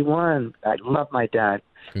turned 91. I love my dad.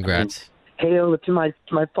 Congrats. And hail to my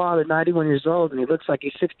father, 91 years old, and he looks like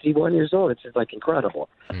he's 61 years old. It's just like incredible.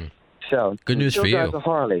 So good news for you. Still drives a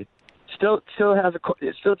Harley. Still has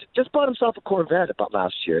still just bought himself a Corvette about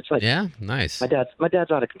last year. It's like, yeah, nice. My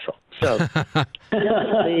dad's out of control. So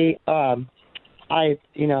definitely,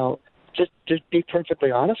 just be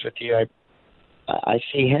perfectly honest with you. I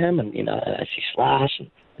see him, and I see Slash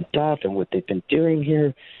and Duff and what they've been doing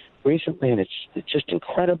here recently, and it's just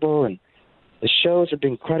incredible. And the shows have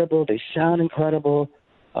been incredible. They sound incredible.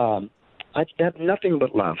 I have nothing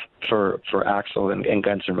but love for Axl and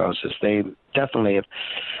Guns N' Roses. They definitely have,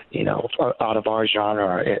 out of our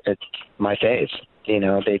genre, it's my faves.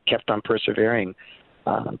 They kept on persevering.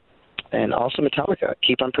 And also Metallica,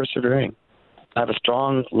 keep on persevering. I have a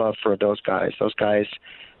strong love for those guys. Those guys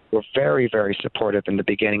were very, very supportive in the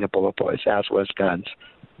beginning of Bullet Boys, as was Guns.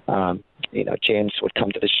 James would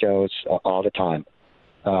come to the shows all the time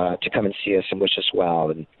to come and see us and wish us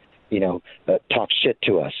well, and talk shit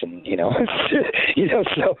to us, and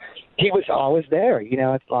so he was always there.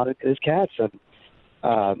 It's a lot of his cats.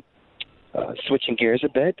 Switching gears a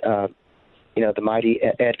bit, the mighty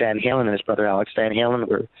Ed Van Halen and his brother Alex Van Halen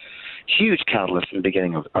were huge catalysts in the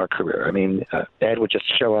beginning of our career. I mean, Ed would just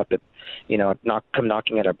show up at, come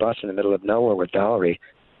knocking at our bus in the middle of nowhere with Valerie.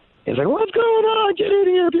 He's like, "What's going on? Get in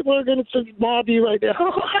here! People are going to mob you right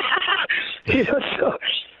now." So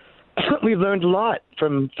we've learned a lot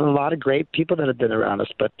from a lot of great people that have been around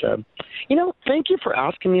us. But, thank you for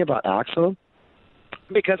asking me about Axl,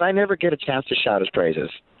 because I never get a chance to shout his praises.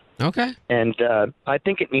 Okay. And I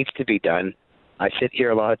think it needs to be done. I sit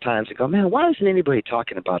here a lot of times and go, man, why isn't anybody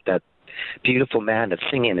talking about that beautiful man that's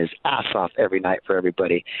singing his ass off every night for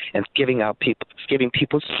everybody and giving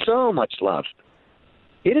people so much love?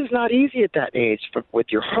 It is not easy at that age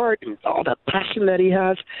with your heart and all that passion that he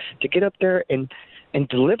has to get up there and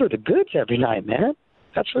deliver the goods every night, man.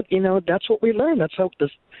 That's what that's what we learned. That's how the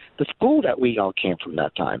school that we all came from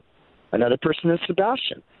that time. Another person is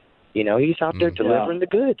Sebastian. He's out there delivering the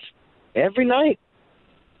goods every night.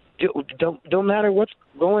 Don't matter what's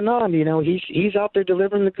going on. He's out there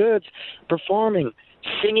delivering the goods, performing,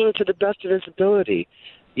 singing to the best of his ability.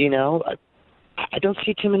 I don't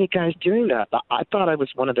see too many guys doing that. I thought I was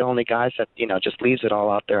one of the only guys that just leaves it all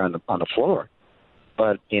out there on the floor.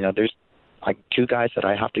 But there's like two guys that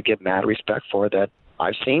I have to give mad respect for that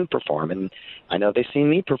I've seen perform, and I know they've seen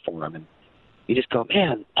me perform, and you just go,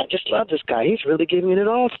 man, I just love this guy. He's really giving it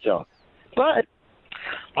all still. But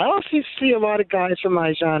I also see a lot of guys from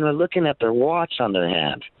my genre looking at their watch on their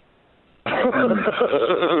hand.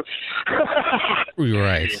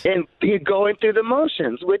 Right. And you're going through the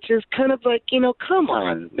motions, which is kind of like, come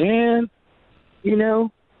on, man.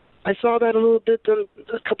 I saw that a little bit on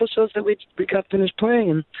a couple shows that we got finished playing,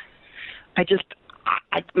 and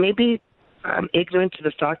maybe I'm ignorant to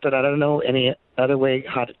the fact that I don't know any other way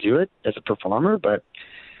how to do it as a performer, but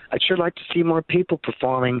I'd sure like to see more people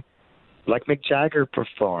performing like Mick Jagger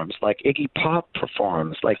performs, like Iggy Pop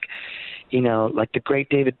performs, like the great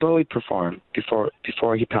David Bowie performed before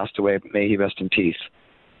he passed away. May he rest in peace.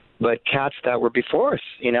 But cats that were before us,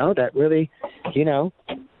 that really,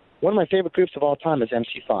 one of my favorite groups of all time is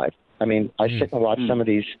MC5. I mean, I sit and watch some of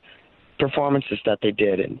these performances that they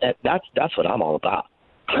did, and that's what I'm all about.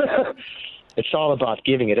 It's all about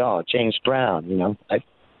giving it all. James Brown,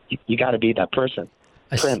 you got to be that person.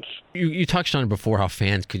 Prince. You touched on it before, how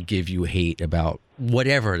fans could give you hate about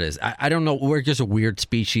whatever it is. I don't know. We're just a weird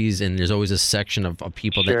species, and there's always a section of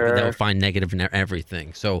people that will find negative in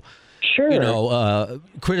everything. So,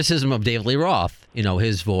 criticism of David Lee Roth,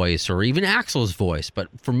 his voice, or even Axl's voice. But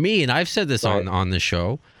for me, and I've said this on the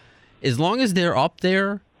show, as long as they're up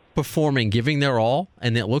there performing, giving their all,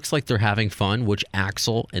 and it looks like they're having fun, which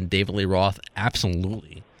Axl and David Lee Roth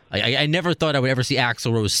absolutely. I never thought I would ever see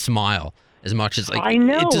Axl Rose smile as much as I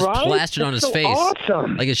know, it's just right? plastered on his face,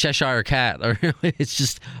 awesome. like a Cheshire cat, or it's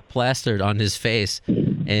just plastered on his face,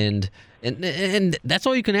 and that's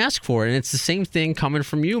all you can ask for. And it's the same thing coming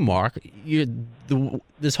from you, Mark.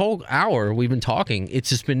 This whole hour we've been talking, it's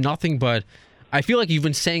just been nothing but. I feel like you've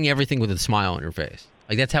been saying everything with a smile on your face.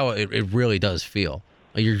 Like that's how it really does feel.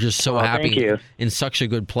 Like you're just so happy in such a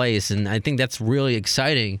good place, and I think that's really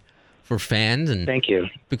exciting for fans. And thank you,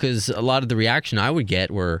 because a lot of the reaction I would get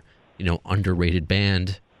were, underrated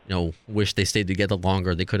band. Wish they stayed together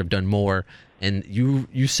longer. They could have done more. And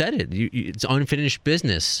you said it. It's unfinished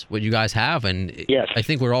business what you guys have, and yes. I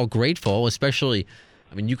think we're all grateful. Especially,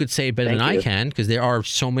 I mean, you could say it better than I can, because there are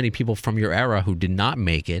so many people from your era who did not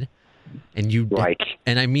make it, and you. Right.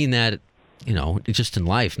 And I mean that. It's just in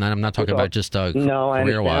life. I'm not talking about just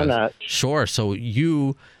career-wise. That. Sure. So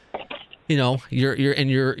your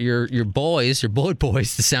boys, your Bullet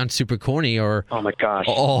Boys, to sound super corny, or oh my gosh,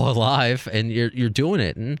 all alive, and you're doing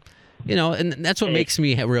it, and and that's what makes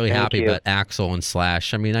me really happy about Axl and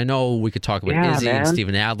Slash. I mean, I know we could talk about Izzy and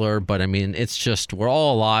Steven Adler, but I mean, it's just we're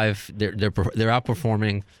all alive. They're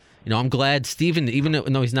outperforming. I'm glad Steven, even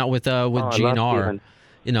though he's not with GNR,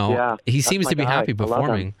 he seems to be happy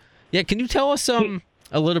performing. Yeah, can you tell us a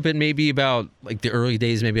little bit maybe about like the early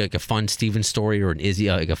days, maybe like a fun Steven story or an Izzy,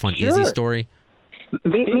 like a fun Izzy story?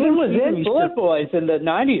 Steven was in Bullet Boys in the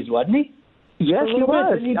 90s, wasn't he? Yes, he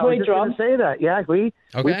was. He I was played just drums. going to say that. Yeah, we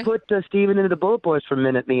put Steven into the Bullet Boys for a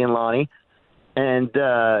minute, me and Lonnie, and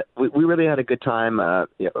we really had a good time.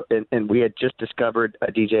 And we had just discovered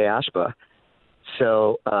DJ Ashba.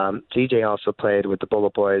 So DJ also played with the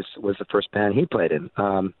Bullet Boys, was the first band he played in.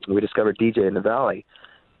 We discovered DJ in the Valley.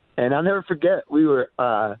 And I'll never forget, we were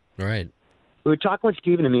right. We were talking with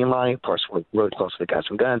Steven, and me and Lonnie, of course, we're really close to the guys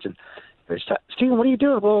from Guns, and we were Steven, what are you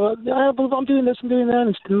doing? Well, I'm doing this, I'm doing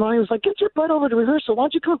that. And Lonnie was like, get your butt over to rehearsal. Why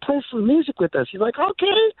don't you come play some music with us? He's like,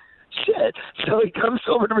 okay, shit. So he comes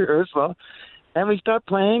over to rehearsal, and we start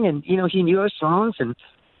playing, and, he knew our songs, and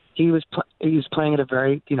he was playing at a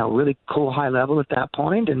very, really cool high level at that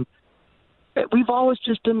point, and we've always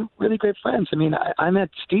just been really great friends. I mean, I met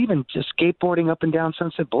Steven just skateboarding up and down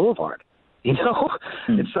Sunset Boulevard.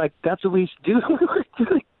 It's like that's what we used to do. We were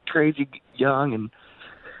really crazy young, and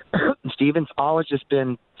Steven's always just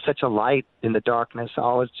been such a light in the darkness.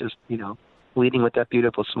 Always just leading with that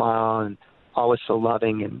beautiful smile, and always so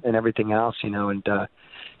loving and everything else. And to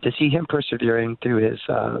see him persevering through his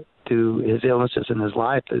illnesses in his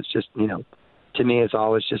life is just to me is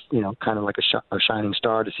always just kind of like a shining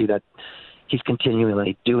star to see that. He's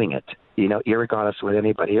continually doing it, irregardless of what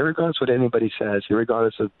anybody says,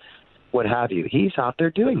 irregardless of what have you. He's out there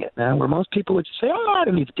doing it, man, where most people would just say, oh, I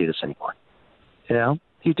don't need to do this anymore.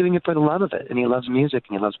 He's doing it for the love of it, and he loves music,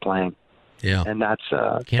 and he loves playing. Yeah. And that's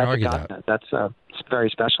it's very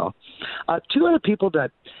special. Two other people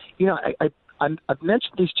that, I've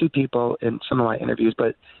mentioned these two people in some of my interviews,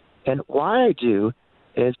 and why I do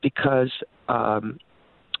is because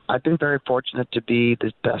I've been very fortunate to be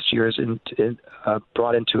the past years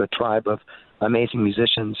brought into a tribe of amazing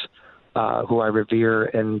musicians who I revere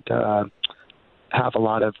and have a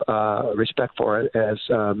lot of respect for as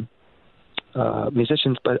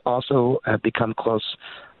musicians, but also have become close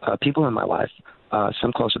people in my life,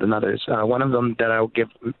 some closer than others. One of them that I will give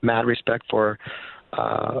mad respect for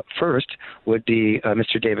first would be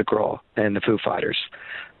Mr. David Grohl and the Foo Fighters.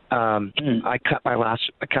 I cut my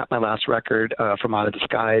last record from Out of the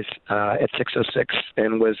Skies at 606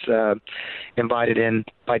 and was invited in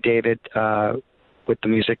by David with the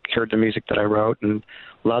music, heard the music that I wrote and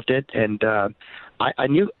loved it. And I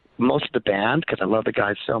knew most of the band because I love the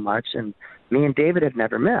guys so much. And me and David had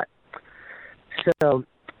never met. So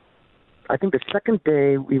I think the second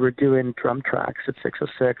day we were doing drum tracks at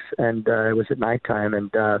 606, and it was at nighttime.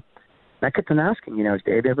 And I kept on asking, is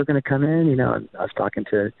Dave ever going to come in? And I was talking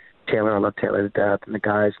to Taylor. I love Taylor to death, and the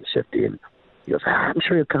guys, and Shifty, and he goes, I'm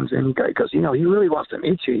sure he'll come in. He goes, he really wants to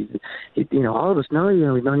meet you. All of us know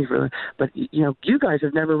you, we've known you for, but you guys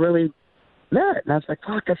have never really met. And I was like,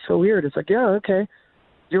 fuck, that's so weird. It's like, yeah, okay,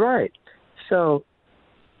 you're right. So,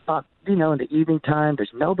 in the evening time,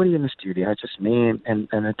 there's nobody in the studio. It's just me and an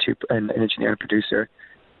engineer and producer,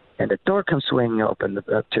 and the door comes swinging open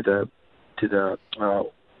to the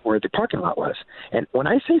where the parking lot was. And when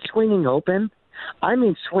I say swinging open, I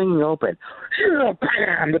mean swinging open.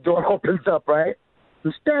 Bam! The door opens up, right?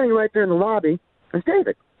 I'm standing right there in the lobby. It's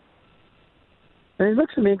David. And he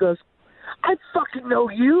looks at me and goes, I fucking know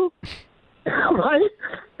you. Right?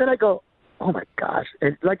 Then I go, oh, my gosh.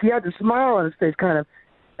 And like he had the smile on his face kind of.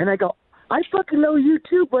 And I go, I fucking know you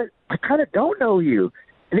too, but I kind of don't know you.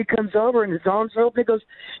 And he comes over and his arms are open. He goes,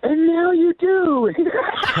 and now you do.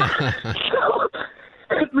 So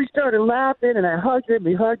we started laughing, and I hugged him.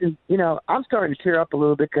 We hugged him. I'm starting to tear up a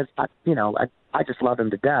little bit because, I just love him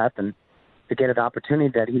to death. And to get an opportunity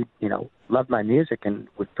that he, loved my music and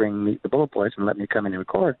would bring me the Bullet Boys and let me come in and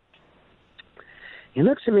record. He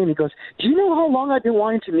looks at me and he goes, do you know how long I've been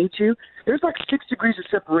wanting to meet you? There's like 6 degrees of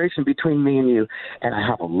separation between me and you, and I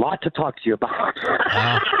have a lot to talk to you about.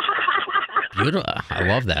 Beautiful. I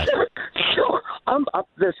love that. So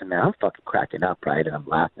listen, man, I'm fucking cracking up, right? And I'm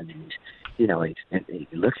laughing, and he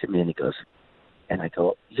looks at me and he goes, and I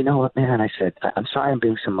go, you know what, man? I said, I'm sorry I'm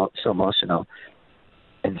being so emotional.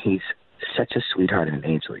 And he's such a sweetheart and an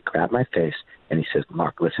angel. He grabbed my face and he says,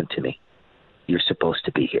 Mark, listen to me. You're supposed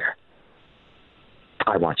to be here.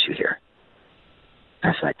 I want you here. I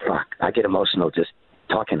was like, fuck. I get emotional just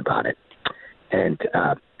talking about it. And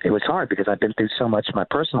it was hard because I've been through so much in my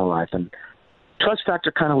personal life. And trust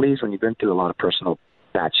factor kind of leaves when you've been through a lot of personal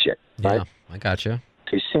bad shit, right? Yeah, I got you.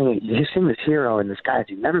 So you're seeing this hero and this guy that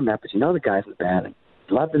you never met, but you know the guys in the band and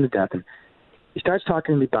you loved him to death. And he starts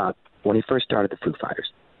talking to me about when he first started the Foo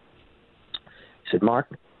Fighters. He said, Mark,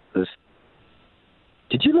 did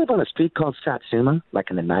you live on a street called Satsuma, like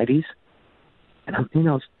in the 90s? And I'm,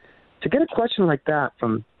 to get a question like that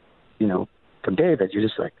from David, you're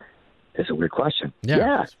just like, it's a weird question.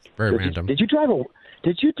 Yeah. It's very random. Did you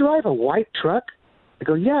drive a white truck? I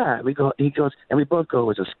go, yeah. He goes, and we both go, it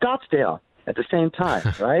was a Scottsdale at the same time,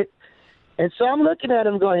 right? And so I'm looking at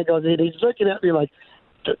him going, he's looking at me like,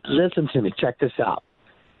 listen to me, check this out.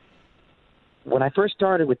 When I first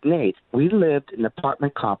started with Nate, we lived in an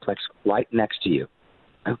apartment complex right next to you.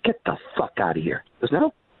 I go, get the fuck out of here. He goes,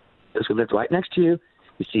 no. Because we lived right next to you.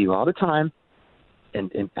 We see you all the time. And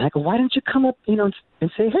I go, why didn't you come up, and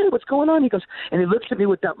say, hey, what's going on? He goes, and he looks at me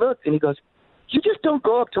with that look, and he goes, you just don't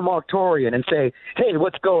go up to Mark Torian and say, hey,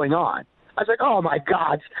 what's going on? I was like, oh, my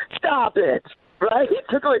God, stop it, right?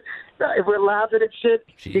 We're laughing at shit.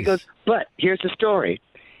 Jeez. He goes, but here's the story.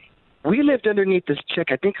 We lived underneath this chick.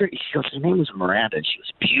 I think her name was Miranda, and she was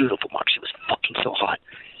beautiful, Mark. She was fucking so hot.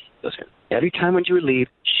 He goes, every time when you would leave,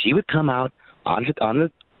 she would come out on the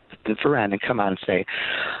veranda and come out and say,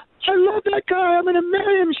 I love that guy. I'm going to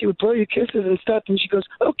marry him. She would blow you kisses and stuff. And she goes,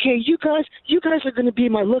 okay, you guys are going to be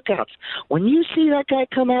my lookouts. When you see that guy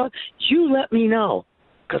come out, you let me know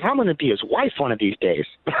because I'm going to be his wife one of these days.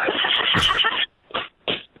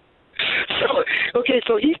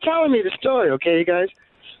 So he's telling me the story, okay, you guys?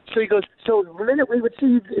 So he goes, so the minute we would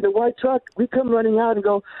see the white truck, we come running out and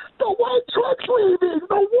go, the white truck's leaving!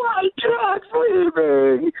 The white truck's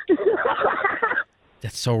leaving!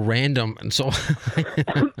 That's so random and so.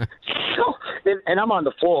 And I'm on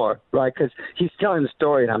the floor, right? Because he's telling the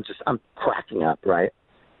story, and I'm cracking up, right?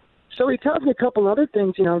 So he tells me a couple other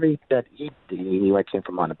things, that he knew I came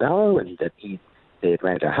from Montebello, and that they had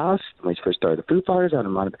rented a house when he first started the Foo Fighters out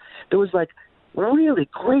in Montebello. There was like really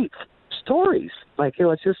great stories. Like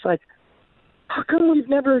it's just like, how come we've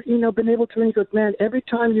never, been able to? And he goes, man, every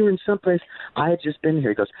time you were in someplace, I had just been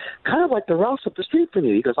here. He goes, kind of like the Rouse up the street from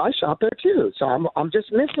you. He goes, I shop there too, so I'm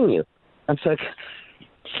just missing you. I'm like,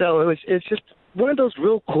 so it's just one of those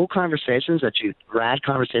real cool conversations rad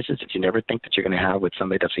conversations that you never think that you're going to have with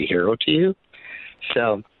somebody that's a hero to you.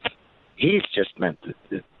 So he's just meant,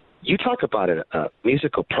 you talk about a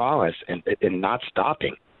musical prowess and not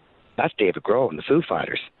stopping. That's David Grohl and the Foo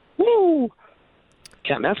Fighters. Woo!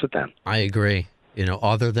 Can't mess with them. I agree.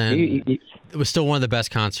 Other than it was still one of the best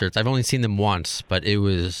concerts. I've only seen them once, but it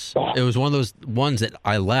was one of those ones that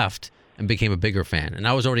I left and became a bigger fan. And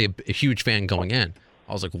I was already a huge fan going in.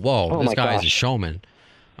 I was like, whoa, this guy is a showman,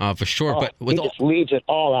 for sure. But he just leaves it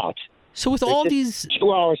all out. So with all these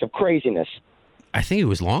 2 hours of craziness. I think it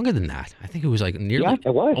was longer than that. I think it was like nearly. Yeah,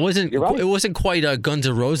 it was. It wasn't quite Guns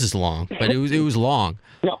N' Roses long, but it was long.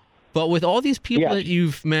 No. But with all these people that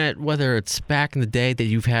you've met, whether it's back in the day that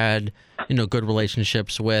you've had, good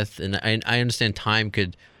relationships with, and I understand time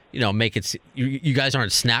could, make it. You guys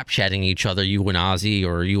aren't Snapchatting each other, you and Ozzy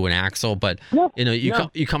or you and Axl, but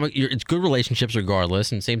it's good relationships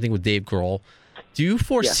regardless. And same thing with Dave Grohl. Do you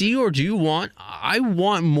foresee or do you want? I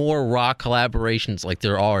want more rock collaborations like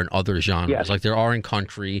there are in other genres, like there are in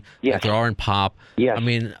country, like there are in pop. Yes. I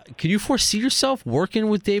mean, can you foresee yourself working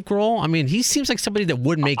with Dave Grohl? I mean, he seems like somebody that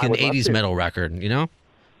would make an 80s metal record,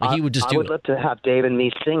 Like he would just do it. I would love to have Dave and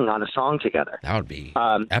me sing on a song together. That would be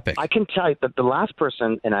epic. I can tell you that the last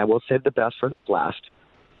person, and I will save the best for last,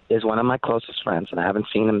 is one of my closest friends, and I haven't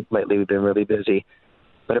seen him lately. We've been really busy.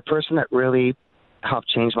 But a person that really helped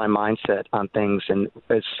change my mindset on things and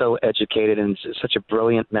is so educated and is such a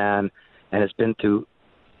brilliant man and has been through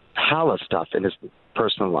hell of stuff in his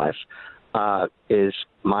personal life is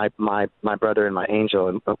my brother and my angel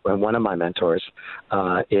and one of my mentors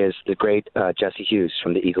is the great Jesse Hughes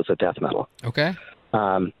from the Eagles of Death Metal. Okay.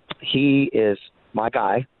 He is my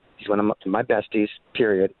guy. He's one of my besties,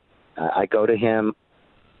 period. I go to him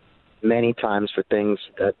many times for things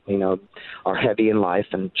that, are heavy in life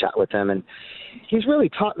and chat with him. And he's really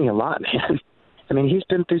taught me a lot, man. I mean, he's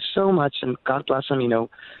been through so much, and God bless him,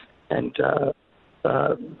 and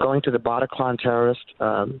going to the Bataclan terrorist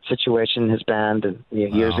situation in his band and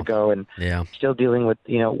years ago, and still dealing with,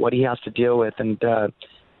 what he has to deal with. And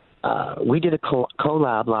we did a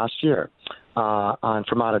collab last year on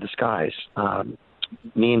From Out of the Skies.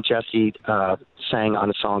 Me and Jesse sang on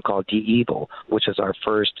a song called The Evil, which is our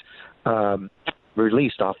first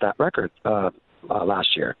released off that record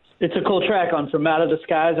last year. It's a cool track on From Out of the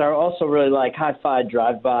Skies. I also really like Hi-Fi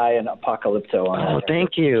Drive-By and Apocalypto on that. Oh,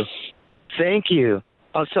 thank you.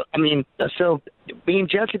 Oh, so me and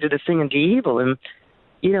Jesse did this thing in The Evil, and,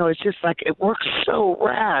 it's just like it works so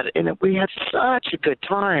rad, and we had such a good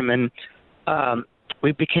time, and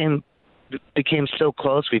we became so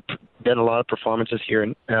close. We've done a lot of performances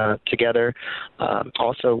here together,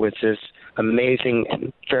 also with this amazing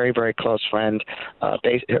and very, very close friend,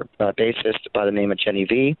 bassist by the name of Jenny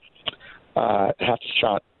V.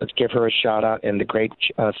 Let's give her a shout out, and the great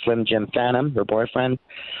Slim Jim Phantom, her boyfriend.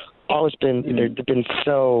 Always been, they've been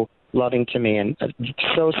so loving to me and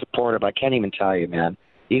so supportive. I can't even tell you, man.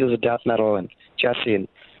 Eagles of Death Metal and Jesse and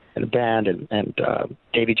the band and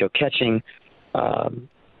Davey Joe Ketching,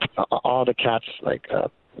 all the cats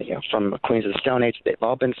from Queens of the Stone Age. They've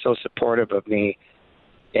all been so supportive of me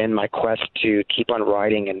in my quest to keep on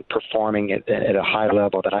writing and performing at a high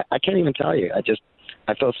level that I can't even tell you.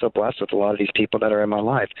 I feel so blessed with a lot of these people that are in my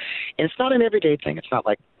life. And it's not an everyday thing. It's not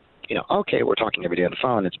like, okay, we're talking every day on the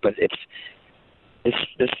phone. It's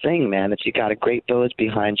this thing, man, that you got a great village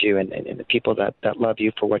behind you and the people that love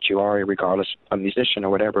you for what you are, regardless of a musician or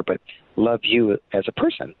whatever, but love you as a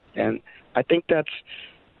person. And I think that's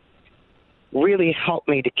really helped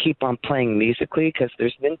me to keep on playing musically, because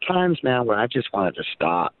there's been times, man, where I just wanted to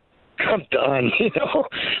stop. I'm done,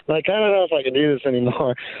 like, I don't know if I can do this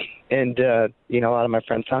anymore. And, a lot of my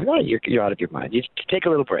friends tell me, oh, you're out of your mind. You just take a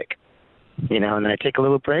little break, and then I take a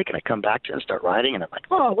little break and I come back to it and start writing, and I'm like,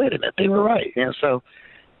 oh, wait a minute, they were right. So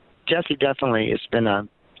Jesse definitely has been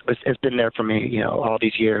there for me, all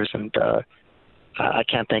these years. And I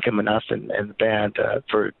can't thank him enough and the band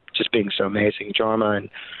for just being so amazing. Jorma and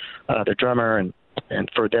their drummer, and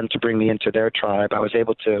for them to bring me into their tribe. I was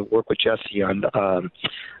able to work with Jesse on the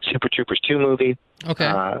Super Troopers 2 movie. Okay.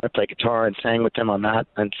 I played guitar and sang with him on that.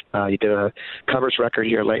 And he did a covers record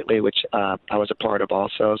here lately, which I was a part of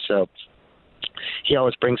also. So he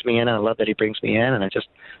always brings me in, and I love that he brings me in. And I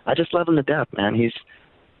just love him to death, man. He's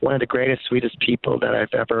one of the greatest, sweetest people that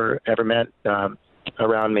I've ever met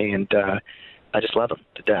around me. And I just love him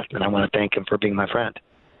to death. And I want to thank him for being my friend.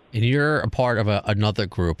 And you're a part of another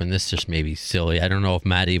group, and this just may be silly. I don't know if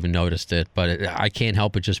Matt even noticed it, but I can't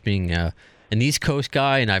help it just being an East Coast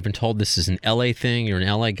guy, and I've been told this is an L.A. thing. You're an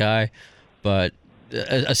L.A. guy, but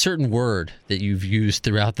a certain word that you've used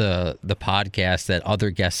throughout the podcast that other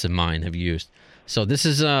guests of mine have used. So this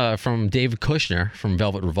is from David Kushner from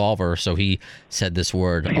Velvet Revolver, so he said this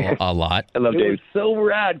word a lot. I love Dave.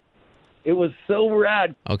 It was so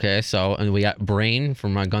rad. Okay, and we got Brain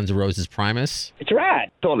from Guns N' Roses Primus. It's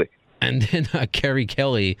rad. Totally. And then Kerry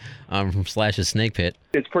Kelly from Slash's Snake Pit.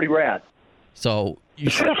 It's pretty rad. So,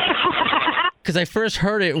 because I first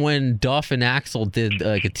heard it when Duff and Axl did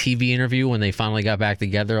like a TV interview when they finally got back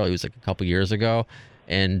together. It was like a couple years ago.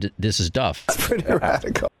 And this is Duff. That's pretty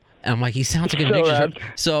radical. And I'm like, he sounds like a Nick.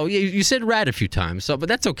 So you said rad a few times. So, but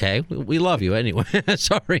that's okay. We love you anyway.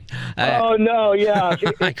 Sorry. Oh no, yeah.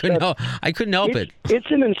 I couldn't help it.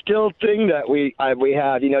 It's an instilled thing that we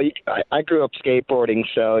have. You know, I grew up skateboarding,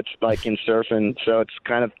 so it's like in surfing. So it's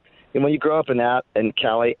kind of, and when you grow up in that in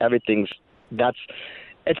Cali,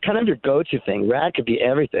 it's kind of your go-to thing. Rad could be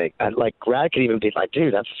everything. Like rad could even be like,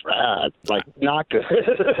 dude, that's rad. Like not good.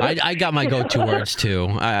 I got my go-to words too.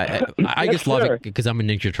 I just love it because I'm a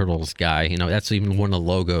Ninja Turtles guy. You know, that's even one of the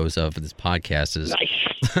logos of this podcast. Is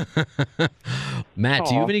nice. Matt,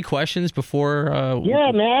 do you have any questions before?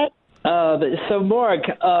 Yeah, Matt. So Mark,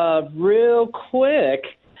 real quick,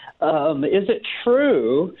 is it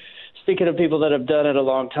true? Speaking of people that have done it a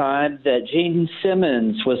long time, that Gene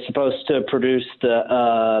Simmons was supposed to produce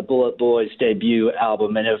the Bullet Boys debut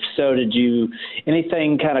album, and if so, did you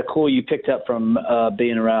anything kind of cool you picked up from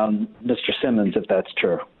being around Mr. Simmons, if that's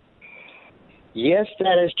true? Yes,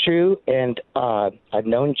 that is true, and I've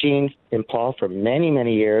known Gene and Paul for many,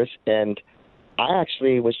 many years, and I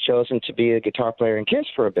actually was chosen to be a guitar player in Kiss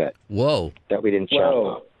for a bit. Whoa! That we didn't shout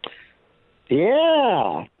about.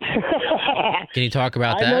 Yeah. Can you talk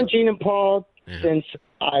about that? I've known Gene and Paul since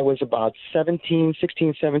I was about 16,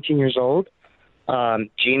 17 years old.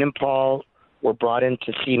 Gene and Paul were brought in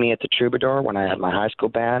to see me at the Troubadour when I had my high school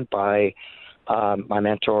band by my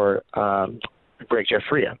mentor, Greg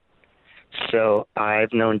Jeffria. So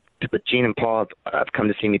I've known Gene and Paul have come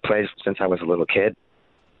to see me play since I was a little kid.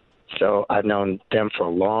 So I've known them for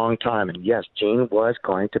a long time. And yes, Gene was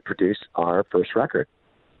going to produce our first record.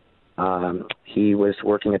 He was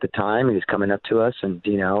working at the time. He was coming up to us, and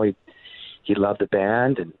he loved the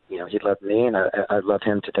band, and he loved me, and I loved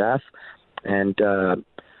him to death. And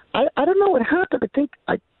I don't know what happened.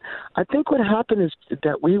 I think what happened is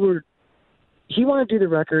that he wanted to do the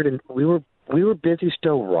record, and we were busy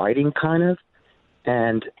still writing, kind of.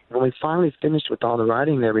 And when we finally finished with all the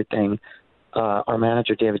writing and everything, our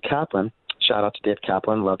manager David Kaplan, shout out to Dave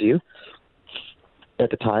Kaplan, love you. At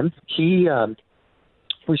the time,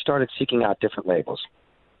 we started seeking out different labels,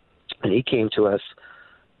 and he came to us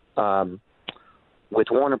with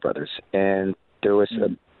Warner Brothers, and there was a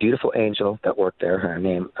beautiful angel that worked there. Her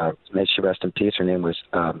name, may she rest in peace, her name was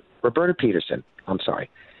Roberta Peterson. I'm sorry.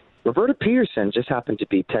 Roberta Peterson just happened to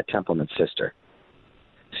be Ted Templeman's sister.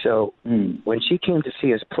 So when she came to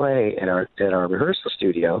see us play at our rehearsal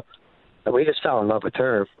studio, we just fell in love with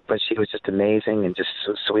her, but she was just amazing and just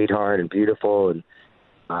so sweetheart and beautiful, and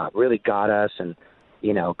really got us, and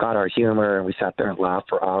got our humor, and we sat there and laughed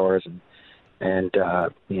for hours. And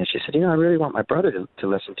she said, I really want my brother to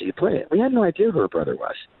listen to you play it. We had no idea who her brother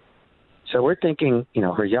was. So we're thinking,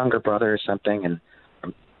 her younger brother or something. And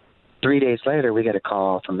 3 days later, we get a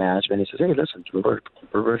call from management. He says, hey, listen,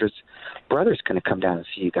 Roberta's brother's going to come down and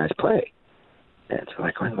see you guys play. And so we're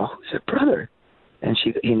like, well, who's her brother? And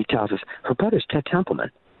he tells us, her brother's Ted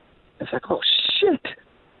Templeman. It's like, oh, shit.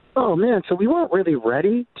 Oh, man. So we weren't really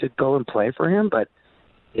ready to go and play for him, but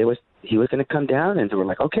he was going to come down, and we're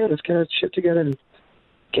like, okay, let's get our shit together and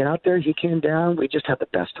get out there. He came down. We just had the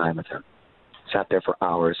best time with him. Sat there for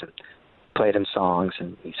hours and played him songs,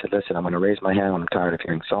 and he said, listen, I'm going to raise my hand when I'm tired of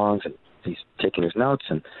hearing songs, and he's taking his notes,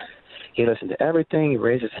 and he listened to everything. He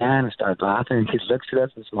raised his hand and started laughing, and he looks at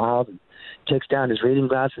us and smiles and takes down his reading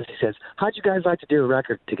glasses. He says, how'd you guys like to do a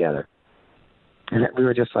record together? And we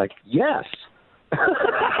were just like, yes.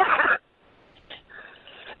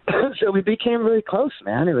 So we became really close,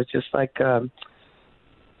 man. It was just like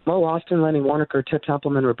Mo Austin, Lenny Waronker, Ted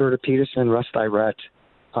Templeman, Roberta Peterson, Russ Lyrette,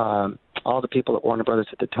 all the people at Warner Brothers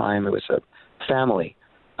at the time. It was a family,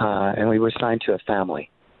 and we were signed to a family.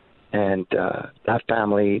 And that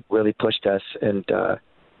family really pushed us and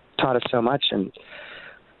taught us so much. And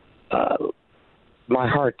my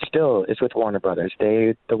heart still is with Warner Brothers.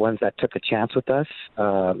 They the ones that took a chance with us.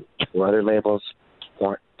 Where other labels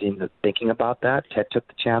weren't thinking about that. Ted took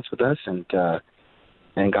the chance with us, and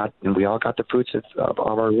we all got the fruits of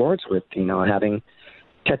our awards with having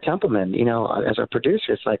Ted Templeman as our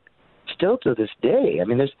producer. It's like still to this day. I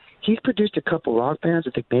mean, he's produced a couple rock bands.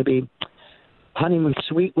 I think maybe Honeymoon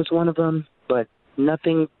Suite was one of them, but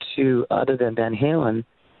nothing other than Van Halen,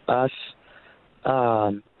 us,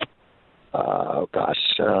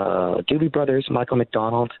 Doobie Brothers, Michael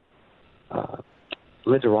McDonald,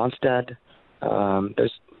 Linda Ronstadt.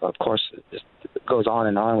 There's, of course, it goes on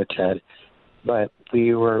and on with Ted, but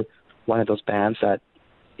we were one of those bands that,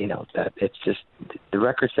 that it's just the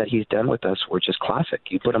records that he's done with us were just classic.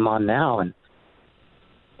 You put them on now, and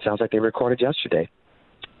it sounds like they recorded yesterday.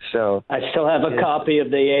 So I still have a copy of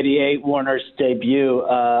the '88 Warner's debut,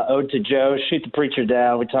 Ode to Joe, Shoot the Preacher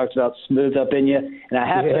Down. We talked about Smooth Up in You, and I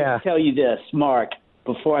have to tell you this, Mark,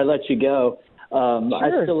 before I let you go.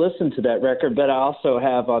 I still listen to that record, but I also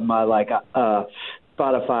have on my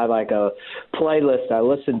Spotify a playlist I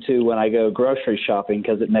listen to when I go grocery shopping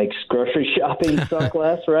because it makes grocery shopping suck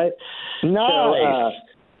less, right? Nice.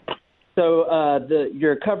 So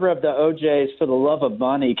your cover of the OJ's For the Love of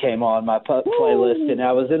Money came on my playlist, and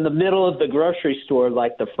I was in the middle of the grocery store,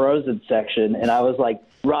 like the frozen section, and I was like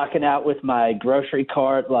rocking out with my grocery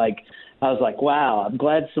cart. Like I was like, wow, I'm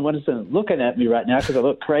glad someone isn't looking at me right now because I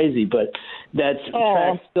look crazy, but that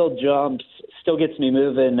track still jumps, still gets me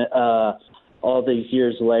moving all these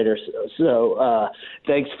years later. So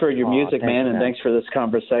thanks for your music, man, and thanks for this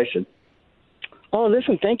conversation. Oh,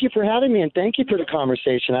 listen, thank you for having me, and thank you for the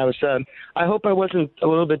conversation. I hope I wasn't a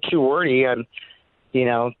little bit too wordy.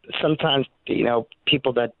 Sometimes,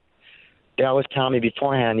 people they always tell me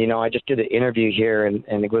beforehand, I just did an interview here, and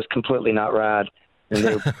it was completely not rad. And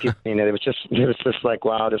it was just like,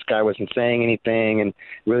 wow, this guy wasn't saying anything, and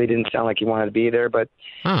really didn't sound like he wanted to be there. But,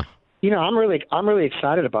 I'm really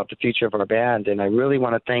excited about the future of our band, and I really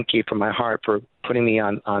want to thank you from my heart for putting me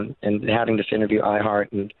on and having this interview,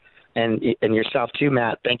 iHeart, and yourself too,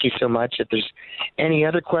 Matt. Thank you so much. If there's any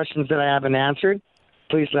other questions that I haven't answered,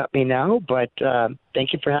 please let me know. But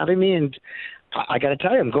thank you for having me. And I got to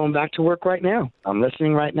tell you, I'm going back to work right now. I'm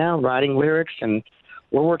listening right now, writing lyrics, and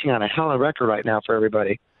we're working on a hell of a record right now for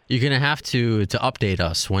everybody. You're gonna have to update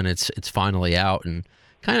us when it's finally out, and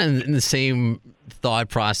kind of in the same thought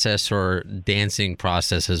process or dancing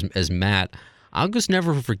process as Matt. I'll just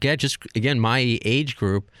never forget. Just again, my age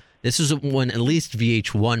group. This is when at least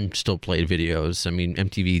VH1 still played videos. I mean,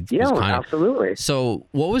 MTV was kind of... absolutely. So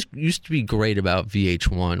what used to be great about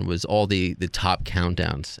VH1 was all the top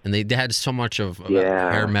countdowns. And they had so much of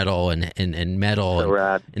hair metal and metal. So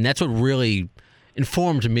rad. And that's what really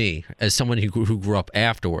informed me as someone who grew up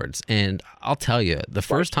afterwards. And I'll tell you, the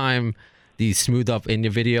first time the Smooth Up in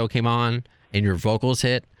Your video came on and your vocals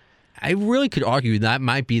hit, I really could argue that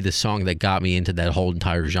might be the song that got me into that whole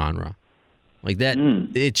entire genre. Like that,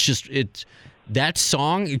 that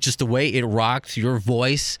song, just the way it rocked your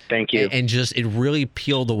voice. Thank you. And just, it really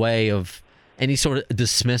peeled away of any sort of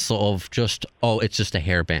dismissal of just, it's just a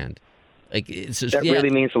hair band. Like it's just, that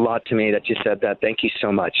really means a lot to me that you said that. Thank you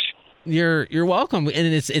so much. You're welcome.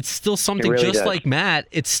 And it's still something really just does. like Matt.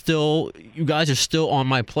 It's still, you guys are still on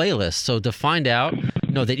my playlist. So to find out,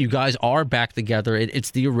 that you guys are back together,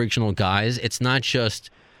 it's the original guys. It's not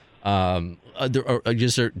just, the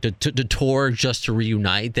tour just to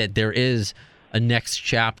reunite, that there is a next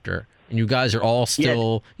chapter, and you guys are all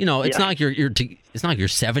still, it's not like it's not like you're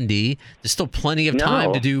 70. There's still plenty of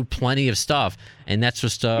time to do plenty of stuff, and that's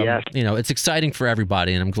just it's exciting for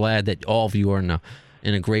everybody, and I'm glad that all of you are in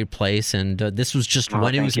a great place, and this was just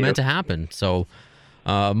when it was meant to happen. So,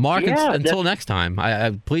 Mark, until next time,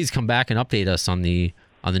 I please come back and update us on the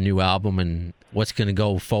new album and what's going to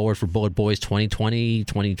go forward for Bullet Boys 2020,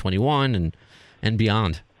 2021, and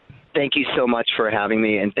beyond. Thank you so much for having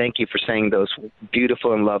me, and thank you for saying those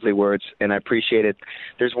beautiful and lovely words, and I appreciate it.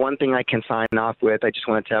 There's one thing I can sign off with. I just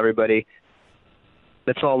want to tell everybody,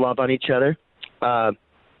 let's all love on each other.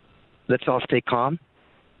 Let's all stay calm.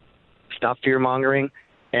 Stop fear-mongering,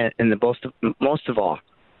 and most of all,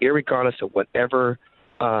 irregardless of whatever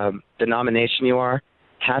denomination you are,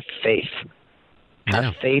 have faith.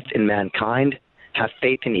 Have faith in mankind. Have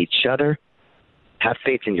faith in each other. Have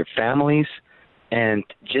faith in your families. And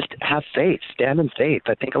just have faith. Stand in faith.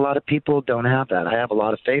 I think a lot of people don't have that. I have a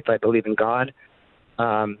lot of faith. I believe in God.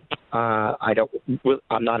 I'm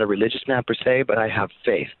not a religious man per se, but I have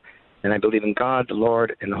faith. And I believe in God, the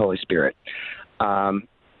Lord, and the Holy Spirit.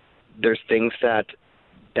 There's things that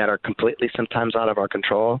are completely sometimes out of our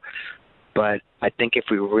control. But I think if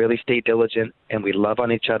we really stay diligent and we love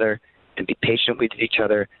on each other and be patient with each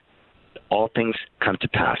other, all things come to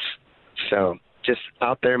pass. So just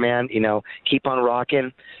out there, man, keep on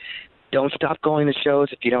rocking. Don't stop going to shows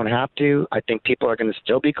if you don't have to. I think people are going to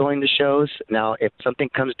still be going to shows. Now, if something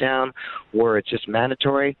comes down where it's just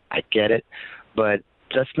mandatory, I get it. But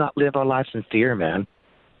let's not live our lives in fear, man.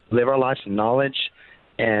 Live our lives in knowledge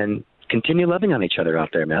and continue loving on each other out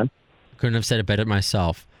there, man. Couldn't have said it better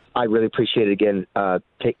myself. I really appreciate it again.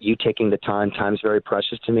 You taking the time. Time's very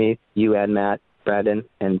precious to me. You and Matt, Brandon,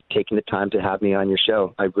 and taking the time to have me on your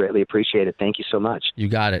show. I greatly appreciate it. Thank you so much. You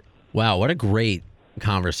got it. Wow, what a great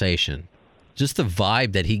conversation. Just the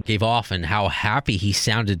vibe that he gave off and how happy he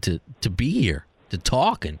sounded to be here. to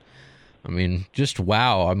talk. And I mean, just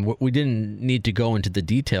wow. I mean, we didn't need to go into the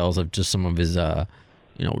details of just some of his,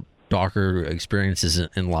 darker experiences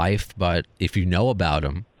in life. But if you know about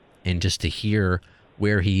him, and just to hear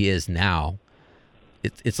where he is now,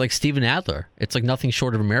 it's like Steven Adler. It's like nothing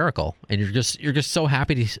short of a miracle. And you're just so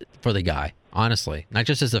happy for the guy, honestly. Not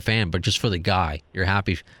just as a fan, but just for the guy. You're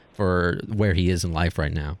happy for where he is in life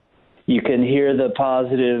right now. You can hear the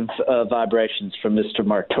positive vibrations from Mr.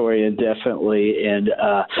 Martorian, definitely. And,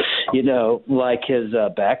 like his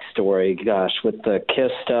backstory, gosh, with the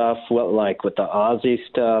Kiss stuff, with the Ozzy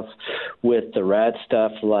stuff, with the Rat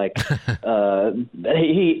stuff,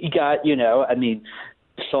 he got,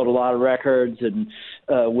 sold a lot of records and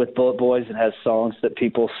with Bullet Boys, and has songs that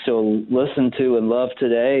people still listen to and love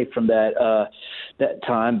today from that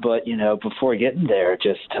time. But before getting there,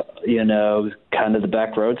 just kind of the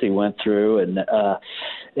back roads he went through, and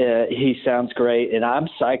he sounds great, and I'm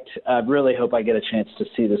psyched. I really hope I get a chance to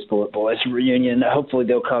see this Bullet Boys reunion. Hopefully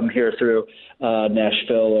they'll come here through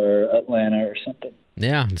Nashville or Atlanta or something.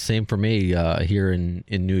 Yeah, same for me here in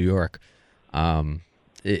New York.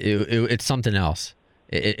 It's something else.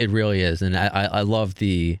 It really is, and I love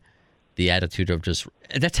the attitude of just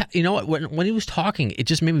that's how, what when he was talking, it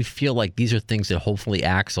just made me feel like these are things that hopefully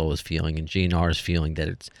Axl is feeling and GNR is feeling,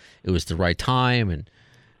 that it was the right time, and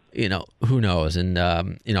who knows, and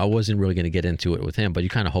I wasn't really going to get into it with him, but you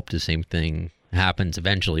kind of hope the same thing happens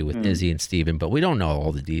eventually with Izzy and Steven, but we don't know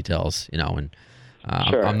all the details, and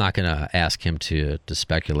sure. I'm not going to ask him to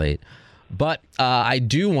speculate. But I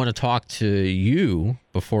do want to talk to you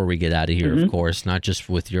before we get out of here, of course, not just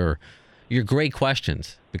with your great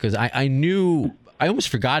questions, because I almost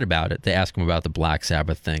forgot about it to ask him about the Black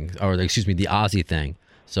Sabbath thing, or the Ozzy thing.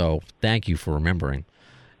 So thank you for remembering.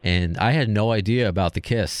 And I had no idea about the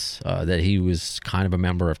Kiss, that he was kind of a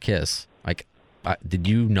member of Kiss. Did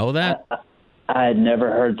you know that? I had never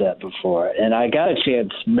heard that before, and I got a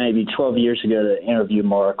chance maybe 12 years ago to interview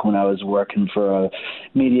Mark when I was working for a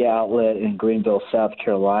media outlet in Greenville, South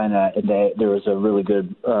Carolina, and there was a really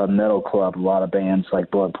good metal club. A lot of bands like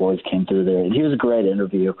Bullet Boys came through there, and he was a great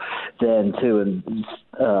interview then too, and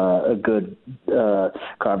a good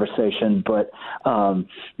conversation. But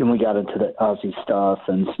then we got into the Ozzy stuff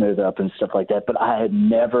and Smooth Up and stuff like that, but I had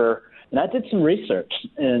never. And I did some research,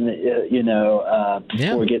 and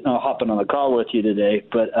before hopping on the call with you today,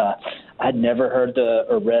 but I'd never heard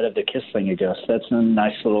or read of the Kiss thing, I guess. That's a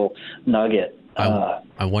nice little nugget. I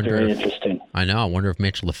wonder. Very interesting. I know. I wonder if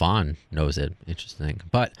Mitch LaFon knows it. Interesting.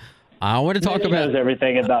 But I want to talk Mitch about. Knows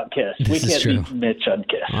everything about Kiss. We can't beat Mitch on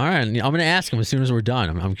Kiss. All right, I'm going to ask him as soon as we're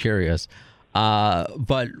done. I'm curious.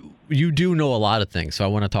 But you do know a lot of things, so I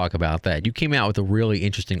want to talk about that. You came out with a really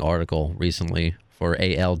interesting article recently for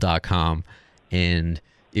AL.com, and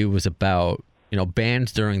it was about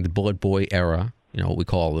bands during the Bullet Boy era. We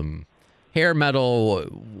call them hair metal,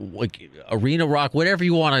 like arena rock, whatever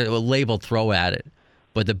you want to label, throw at it.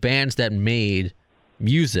 But the bands that made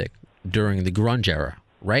music during the grunge era,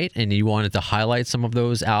 right? And you wanted to highlight some of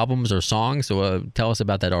those albums or songs. So tell us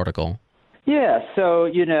about that article. Yeah, so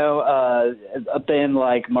a band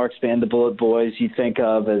like Mark's band, the Bullet Boys, you think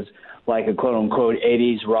of as like a quote-unquote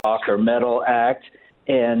 80s rock or metal act.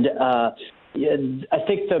 And I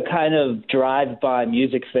think the kind of drive-by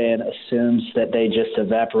music fan assumes that they just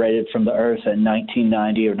evaporated from the earth in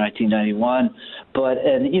 1990 or 1991. But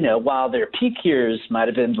while their peak years might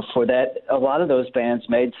have been before that, a lot of those bands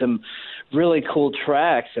made some really cool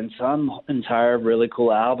tracks and some entire really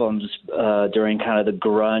cool albums during kind of the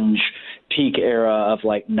grunge peak era of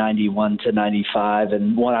like 91 to 95.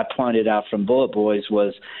 And what I pointed out from Bullet Boys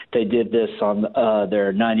was they did this on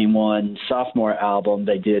their 91 sophomore album.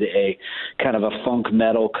 They did a kind of a funk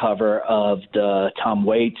metal cover of the Tom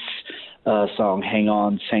Waits song Hang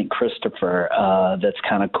On St. Christopher. That's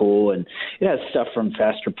kind of cool. And it has stuff from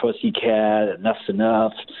Faster Pussycat, Enough's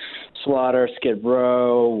Enough, Slaughter, Skid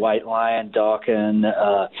Row, White Lion, Dokken,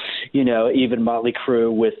 even Motley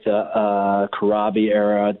Crue with the Karabi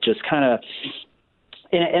era, just kind of.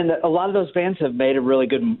 And a lot of those bands have made a really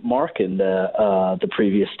good mark in the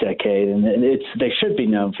previous decade, and they should be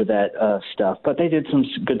known for that stuff. But they did some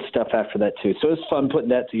good stuff after that too. So it was fun putting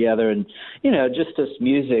that together, and just this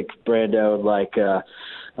music, Brando,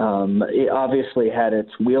 it obviously had its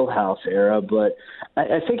wheelhouse era, but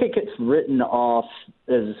I think it gets written off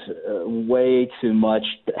as way too much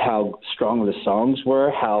how strong the songs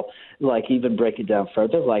were, how, even break it down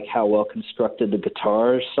further, how well constructed the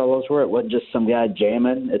guitar solos were. It wasn't just some guy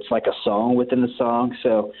jamming. It's like a song within the song.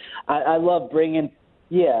 So I love bringing,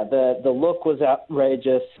 the look was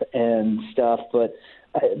outrageous and stuff, but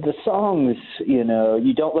the songs, you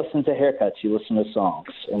don't listen to haircuts, you listen to songs,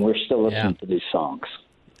 and we're still listening to these songs.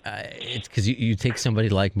 It's because you take somebody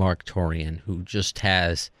like Mark Torian, who just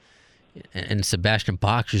has, and Sebastian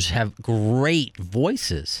Bach just have great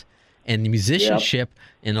voices, and the musicianship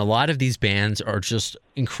in a lot of these bands are just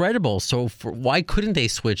incredible. So why couldn't they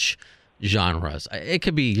switch genres? It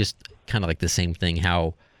could be just kind of like the same thing,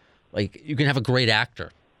 how like you can have a great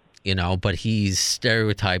actor, but he's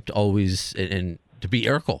stereotyped always and to be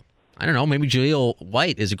Urkel. I don't know, maybe Jaleel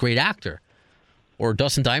White is a great actor. Or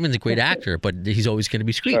Dustin Diamond's a great actor, but he's always going to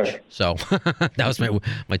be Screech. Sure. So that was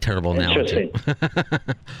my terrible analogy.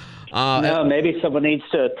 No, maybe someone needs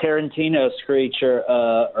to Tarantino Screech or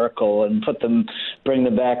Urkel and bring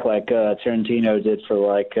them back like Tarantino did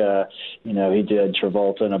for he did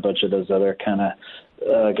Travolta and a bunch of those other kind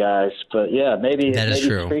of guys. But yeah, maybe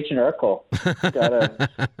true. Screech and Urkel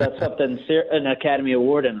got something, an Academy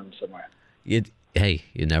Award in them somewhere. Hey,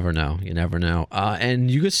 you never know. You never know.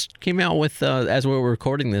 And you just came out with, as we were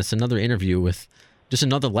recording this, another interview with just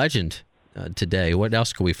another legend today. What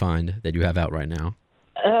else can we find that you have out right now?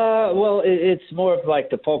 Well, it's more of like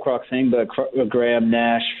the folk rock thing, but Graham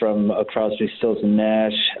Nash from Crosby, Stills and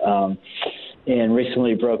Nash, and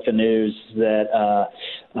recently broke the news that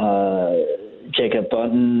Jacob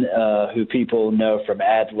Bunton, who people know from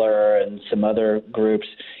Adler and some other groups,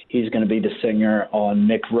 he's going to be the singer on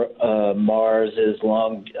Mick Mars's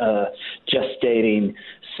long gestating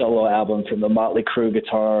solo album from the Motley Crue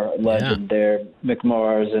guitar legend there, Mick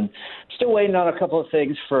Mars. And still waiting on a couple of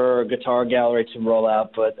things for Guitar Gallery to roll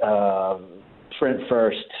out, but print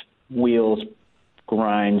first, wheels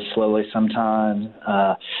grind slowly sometimes.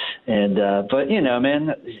 But,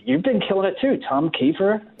 man, you've been killing it too. Tom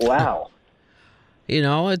Kiefer, wow.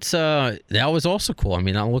 It's that was also cool. I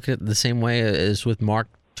mean, I'll look at it the same way as with Mark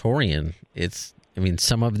Torian.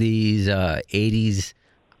 Some of these 80s,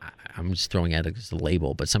 I'm just throwing out as a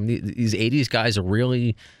label, but some of these 80s guys are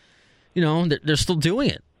really, they're still doing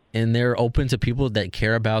it. And they're open to people that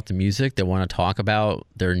care about the music, that want to talk about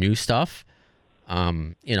their new stuff. I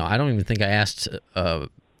don't even think I asked,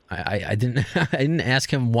 I didn't ask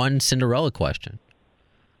him one Cinderella question.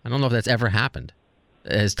 I don't know if that's ever happened.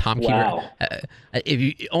 As Tom Kiefer,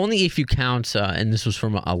 if you count, and this was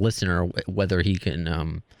from a listener, whether he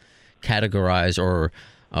can categorize or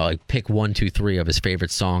pick 1, 2, 3 of his favorite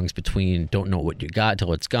songs between "Don't Know What You Got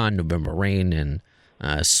Till It's Gone," "November Rain," and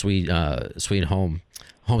 "Sweet Home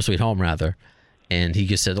Sweet Home" rather, and he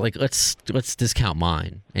just said let's discount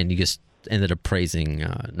mine, and he just ended up praising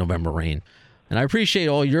 "November Rain," and I appreciate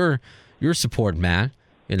all your support, Matt.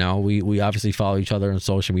 We obviously follow each other on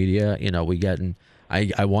social media. We get in.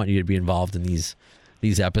 I want you to be involved in these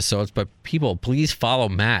episodes, but people, please follow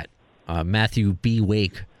Matt, Matthew B.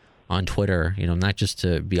 Wake on Twitter, not just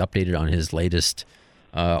to be updated on his latest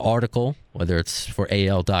article, whether it's for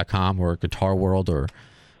AL.com or Guitar World or,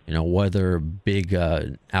 whether big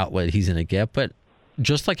outlet he's going to get, but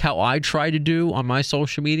just like how I try to do on my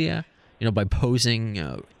social media, by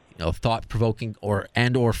posing, thought-provoking or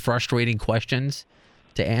frustrating questions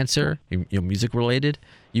to answer, music related.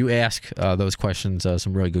 You ask those questions,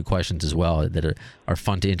 some really good questions as well that are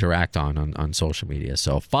fun to interact on social media.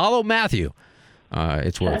 So follow Matthew.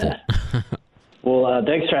 It's worth it. Well,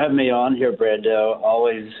 thanks for having me on here, Brando.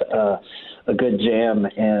 Always a good jam.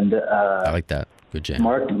 And I like that. Good jam.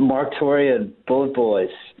 Mark Torian, Bullet Boys,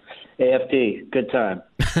 AFD. Good time.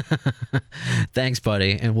 Thanks,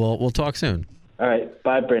 buddy. And we'll talk soon. All right.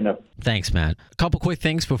 Bye, Brando. Thanks, Matt. A couple quick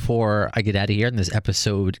things before I get out of here and this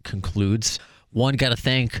episode concludes. One, got to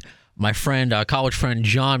thank my friend, college friend,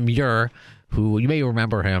 John Muir, who you may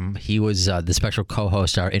remember him. He was the special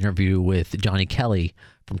co-host of our interview with Johnny Kelly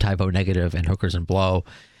from Typo Negative and Hookers and Blow.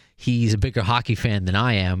 He's a bigger hockey fan than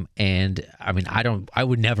I am, and I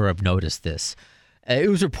would never have noticed this. It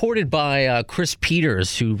was reported by Chris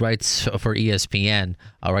Peters, who writes for ESPN,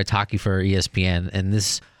 writes hockey for ESPN, and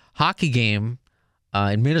this hockey game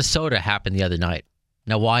in Minnesota happened the other night.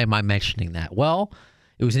 Now, why am I mentioning that? Well,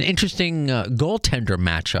 it was an interesting goaltender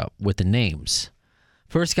matchup with the names.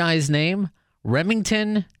 First guy's name,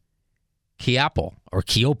 Remington Kiopel, or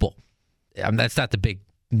Kiopel. That's not the big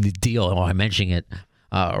deal why I'm mentioning it.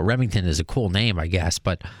 Remington is a cool name, I guess.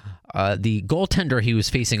 But the goaltender he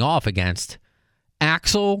was facing off against,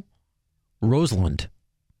 Axel Rosenlund.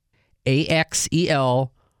 AXELROSENLUND.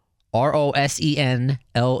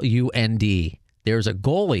 There's a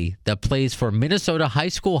goalie that plays for Minnesota high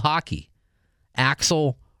school hockey,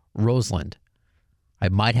 Axel Rosenlund. I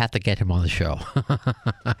might have to get him on the show.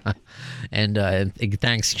 And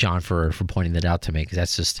thanks, John, for pointing that out to me, because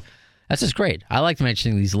that's just great. I like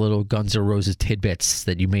mentioning these little Guns N' Roses tidbits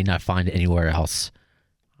that you may not find anywhere else.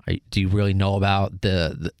 Do you really know about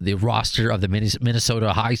the roster of the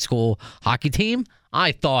Minnesota high school hockey team?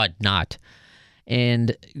 I thought not.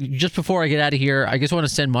 And just before I get out of here, I just want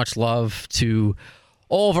to send much love to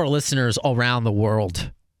all of our listeners around the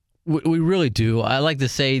world. We really do. I like to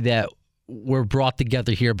say that we're brought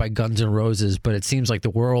together here by Guns N' Roses, but it seems like the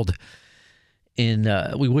world,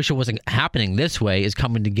 we wish it wasn't happening this way, is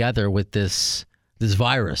coming together with this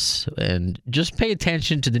virus. And just pay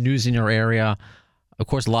attention to the news in your area. Of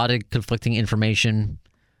course, a lot of conflicting information.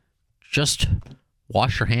 Just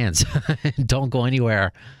wash your hands. Don't go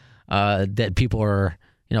anywhere that people are,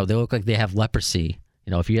 they look like they have leprosy.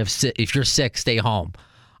 If you're sick, stay home.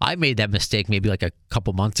 I made that mistake maybe like a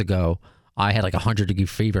couple months ago. I had like 100-degree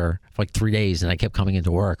fever for like 3 days, and I kept coming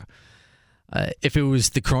into work. If it was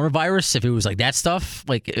the coronavirus, if it was like that stuff,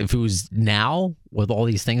 like if it was now with all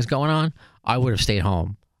these things going on, I would have stayed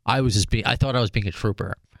home. I thought I was being a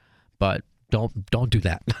trooper, but don't do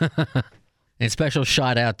that. And special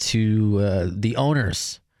shout out to the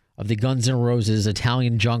owners of the Guns N' Roses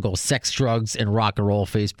Italian Jungle Sex, Drugs, and Rock and Roll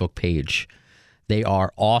Facebook page. They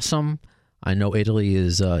are awesome. I know Italy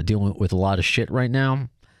is dealing with a lot of shit right now,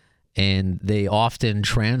 and they often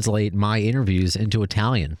translate my interviews into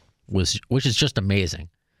Italian, which is just amazing.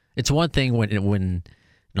 It's one thing when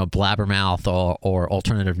Blabbermouth or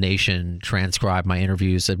Alternative Nation transcribe my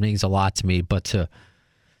interviews. It means a lot to me, but to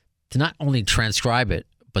not only transcribe it,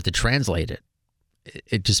 but to translate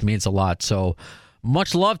it just means a lot. So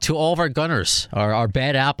much love to all of our gunners, our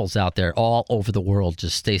bad apples out there all over the world.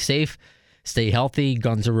 Just stay safe, stay healthy.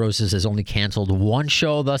 Guns N' Roses has only canceled one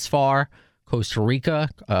show thus far, Costa Rica.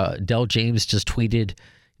 Del James just tweeted,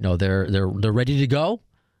 they're ready to go,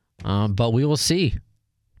 but we will see.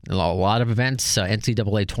 A lot of events.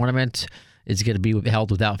 NCAA tournament is going to be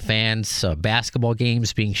held without fans. Basketball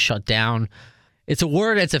games being shut down. It's a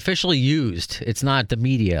word that's officially used. It's not the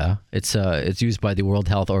media. It's used by the World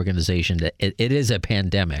Health Organization. It is a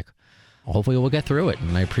pandemic. Hopefully we'll get through it,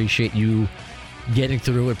 and I appreciate you getting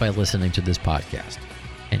through it by listening to this podcast.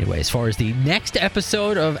 Anyway, as far as the next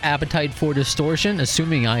episode of Appetite for Distortion,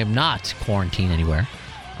 assuming I am not quarantined anywhere,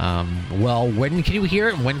 when can you hear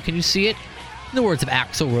it? When can you see it? In the words of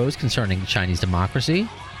Axl Rose concerning Chinese democracy,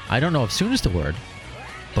 I don't know if soon is the word,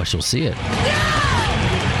 but you'll see it.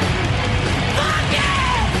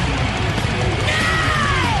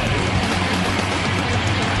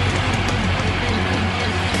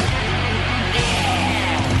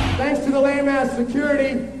 Thanks to the lame-ass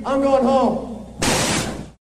security, I'm going home.